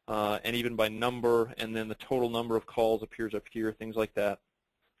and even by number, and then the total number of calls appears up here, things like that.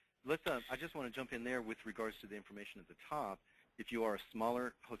 I just want to jump in there with regards to the information at the top. If you are a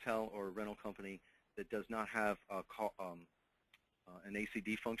smaller hotel or rental company that does not have an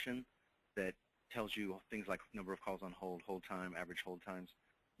ACD function that tells you things like number of calls on hold, hold time, average hold times,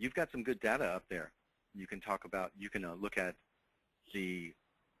 you've got some good data up there. You can talk about, you can look at the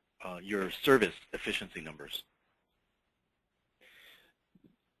your service efficiency numbers.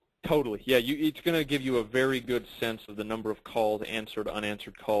 Totally. Yeah, it's going to give you a very good sense of the number of calls, answered,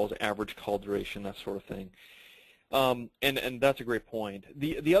 unanswered calls, average call duration, that sort of thing. And that's a great point.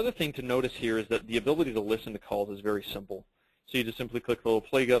 The other thing to notice here is that the ability to listen to calls is very simple. So you just simply click the little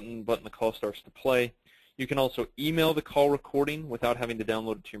play button, the call starts to play. You can also email the call recording without having to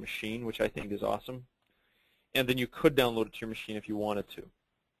download it to your machine, which I think is awesome. And then you could download it to your machine if you wanted to.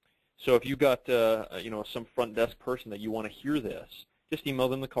 So if you got some front desk person that you want to hear this, just email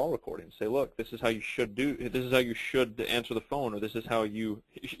them the call recording and say, look, this is how you should answer the phone, or this is how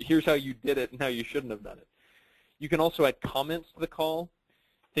here's how you did it and how you shouldn't have done it. You can also add comments to the call,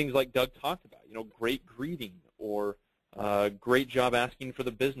 things like Doug talked about, great greeting or great job asking for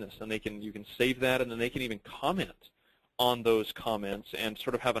the business, and you can save that, and then they can even comment on those comments and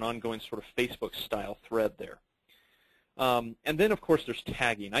sort of have an ongoing sort of Facebook-style thread there. And then, of course, there's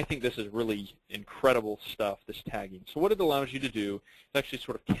tagging. I think this is really incredible stuff, this tagging. So what it allows you to do is actually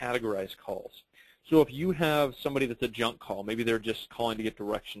sort of categorize calls. So if you have somebody that's a junk call, maybe they're just calling to get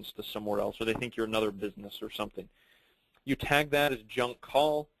directions to somewhere else, or they think you're another business or something, you tag that as junk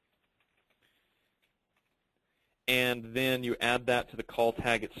call, and then you add that to the call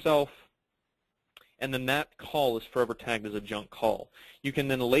tag itself, and then that call is forever tagged as a junk call. You can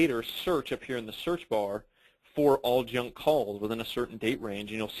then later search up here in the search bar for all junk calls within a certain date range,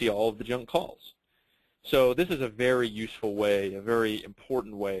 and you'll see all of the junk calls. So this is a very useful way, a very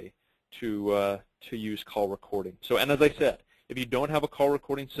important way to use call recording. So, and as I said, if you don't have a call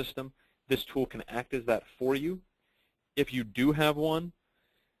recording system, this tool can act as that for you. If you do have one,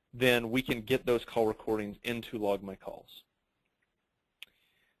 then we can get those call recordings into Log My Calls.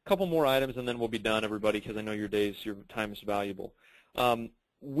 A couple more items, and then we'll be done, everybody, because I know your time is valuable.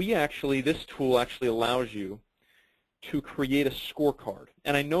 This tool actually allows you to create a scorecard.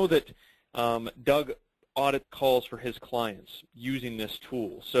 And I know that Doug audit calls for his clients using this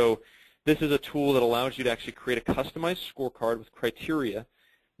tool. So this is a tool that allows you to actually create a customized scorecard with criteria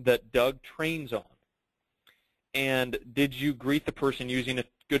that Doug trains on. And did you greet the person using a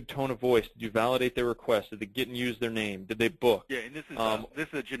good tone of voice? Did you validate their request? Did they get and use their name? Did they book? Yeah, and this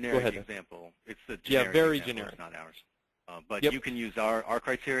is a generic example. It's a generic yeah, very example. generic. It's not ours. But yep. You can use our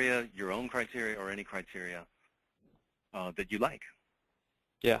criteria, your own criteria, or any criteria that you like.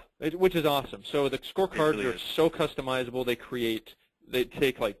 Yeah, which is awesome. So the scorecards really are so customizable. They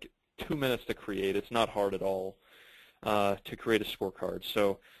take like 2 minutes to create. It's not hard at all to create a scorecard.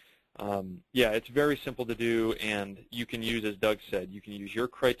 So yeah, it's very simple to do, and you can use, as Doug said, you can use your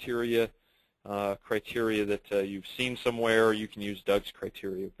criteria that you've seen somewhere, or you can use Doug's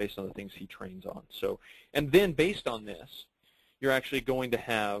criteria based on the things he trains on. So, and then based on this, you're actually going to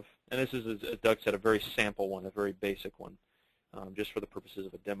have, and this is, as Doug said, a very sample one, a very basic one, just for the purposes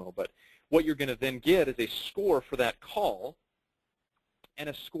of a demo. But what you're going to then get is a score for that call and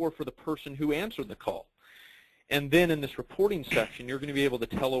a score for the person who answered the call. And then in this reporting section, you're going to be able to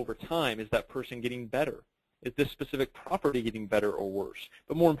tell over time, is that person getting better? Is this specific property getting better or worse?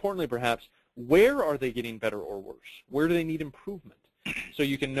 But more importantly, perhaps, where are they getting better or worse? Where do they need improvement? So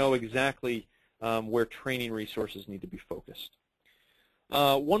you can know exactly where training resources need to be focused.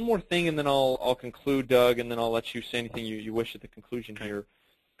 One more thing, and then I'll conclude, Doug, and then I'll let you say anything you wish at the conclusion here.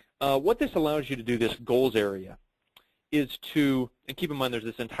 What this allows you to do, this goals area, is to, and keep in mind there's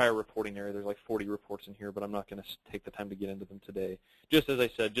this entire reporting area. There's like 40 reports in here, but I'm not going to take the time to get into them today. Just as I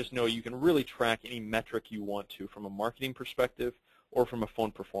said, just know you can really track any metric you want to from a marketing perspective or from a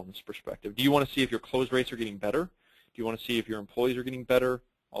phone performance perspective. Do you want to see if your close rates are getting better? Do you want to see if your employees are getting better?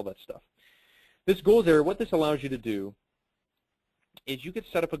 All that stuff. This goals area, what this allows you to do is you could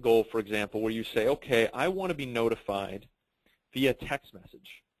set up a goal, for example, where you say, okay, I want to be notified via text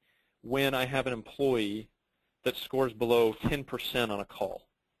message when I have an employee that scores below 10% on a call.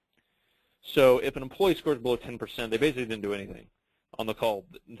 So if an employee scores below 10%, they basically didn't do anything on the call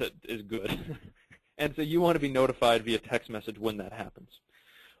that is good. And so you want to be notified via text message when that happens.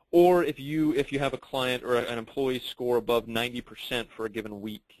 Or if you have a client or an employee score above 90% for a given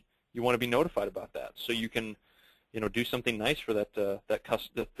week, you want to be notified about that so you can do something nice for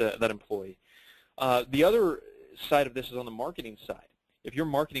that employee. The other side of this is on the marketing side. If your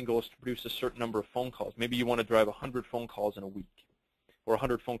marketing goal is to produce a certain number of phone calls, maybe you want to drive 100 phone calls in a week, or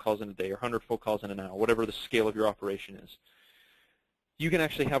 100 phone calls in a day, or 100 phone calls in an hour, whatever the scale of your operation is. You can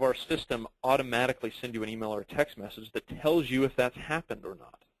actually have our system automatically send you an email or a text message that tells you if that's happened or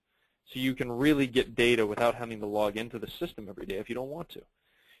not. So you can really get data without having to log into the system every day if you don't want to.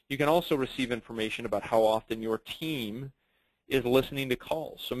 You can also receive information about how often your team is listening to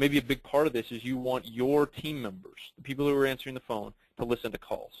calls. So maybe a big part of this is you want your team members, the people who are answering the phone, to listen to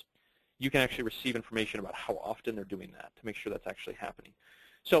calls. You can actually receive information about how often they're doing that to make sure that's actually happening.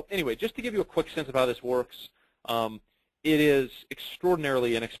 So anyway, just to give you a quick sense of how this works, it is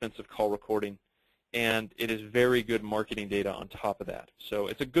extraordinarily inexpensive call recording, and it is very good marketing data on top of that. So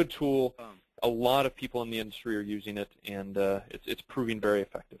it's a good tool. A lot of people in the industry are using it, and it's proving very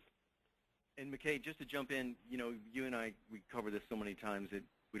effective. And McKay, just to jump in, you and I, we cover this so many times that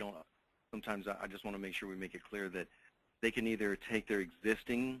we don't, sometimes I just want to make sure we make it clear that they can either take their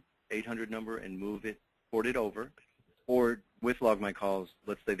existing 800 number and port it over, or with Log My Calls,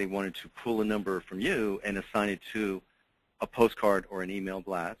 let's say they wanted to pull a number from you and assign it to a postcard or an email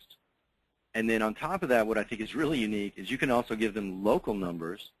blast. And then on top of that, what I think is really unique is you can also give them local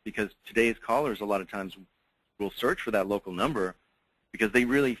numbers, because today's callers a lot of times will search for that local number because they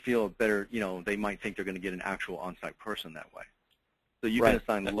really feel better, they might think they're going to get an actual on-site person that way. So you can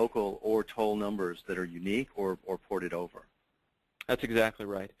assign local or toll numbers that are unique or ported over. That's exactly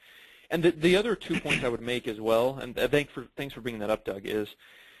right. And the other 2 points I would make as well, and thanks for bringing that up, Doug, is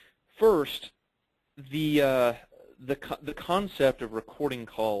first, the concept of recording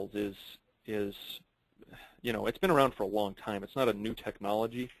calls is it's been around for a long time. It's not a new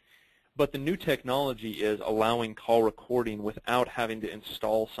technology, but the new technology is allowing call recording without having to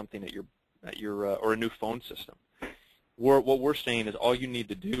install something at your or a new phone system. What we're saying is all you need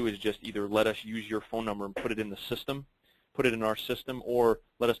to do is just either let us use your phone number and put it in the system, put it in our system, or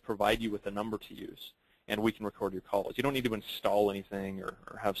let us provide you with a number to use, and we can record your calls. You don't need to install anything or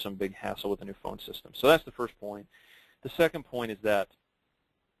have some big hassle with a new phone system. So that's the first point. The second point is that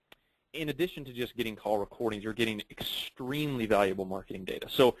in addition to just getting call recordings, you're getting extremely valuable marketing data.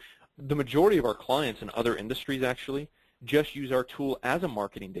 So the majority of our clients in other industries actually just use our tool as a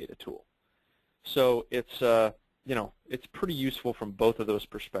marketing data tool. So it's it's pretty useful from both of those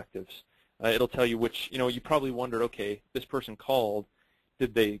perspectives. It'll tell you which, you probably wondered, okay, this person called,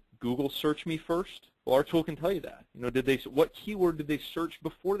 did they Google search me first? Well, our tool can tell you that. What keyword did they search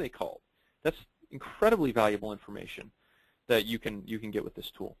before they called? That's incredibly valuable information that you can get with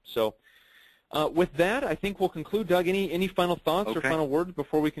this tool. So with that, I think we'll conclude. Doug, any final thoughts or final words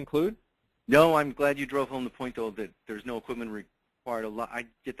before we conclude? No, I'm glad you drove home the point, though, that there's no equipment required. I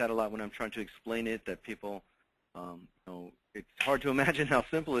get that a lot when I'm trying to explain it, that people, it's hard to imagine how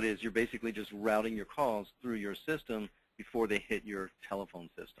simple it is. You're basically just routing your calls through your system before they hit your telephone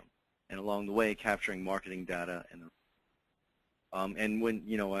system, and along the way capturing marketing data. And when,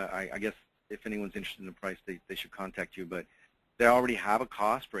 I guess if anyone's interested in the price, they should contact you. But they already have a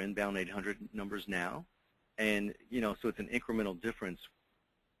cost for inbound 800 numbers now, and so it's an incremental difference.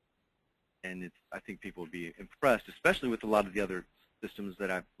 And I think people would be impressed, especially with a lot of the other systems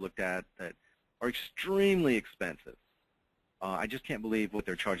that I've looked at that are extremely expensive. I just can't believe what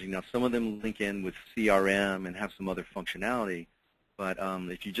they're charging now. Some of them link in with CRM and have some other functionality, but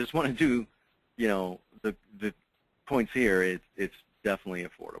if you just want to do, the points here, it's definitely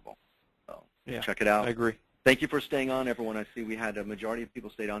affordable. So yeah, check it out. I agree. Thank you for staying on, everyone. I see we had a majority of people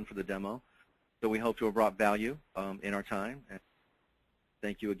stayed on for the demo, so we hope to have brought value in our time. And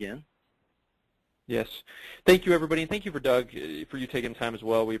thank you again. Yes. Thank you, everybody, and thank you for Doug for you taking time as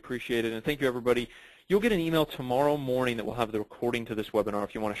well. We appreciate it, and thank you, everybody. You'll get an email tomorrow morning that will have the recording to this webinar.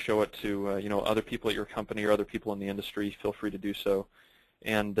 If you want to show it to other people at your company or other people in the industry, feel free to do so.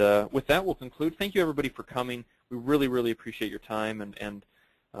 And with that, we'll conclude. Thank you, everybody, for coming. We really, really appreciate your time, and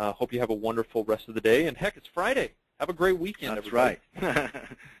hope you have a wonderful rest of the day. And heck, it's Friday. Have a great weekend, everybody. That's right.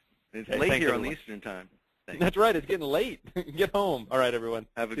 It's late here on Eastern time. Thanks. That's right. It's getting late. Get home. All right, everyone.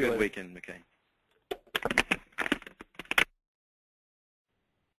 Have a good weekend, McKay.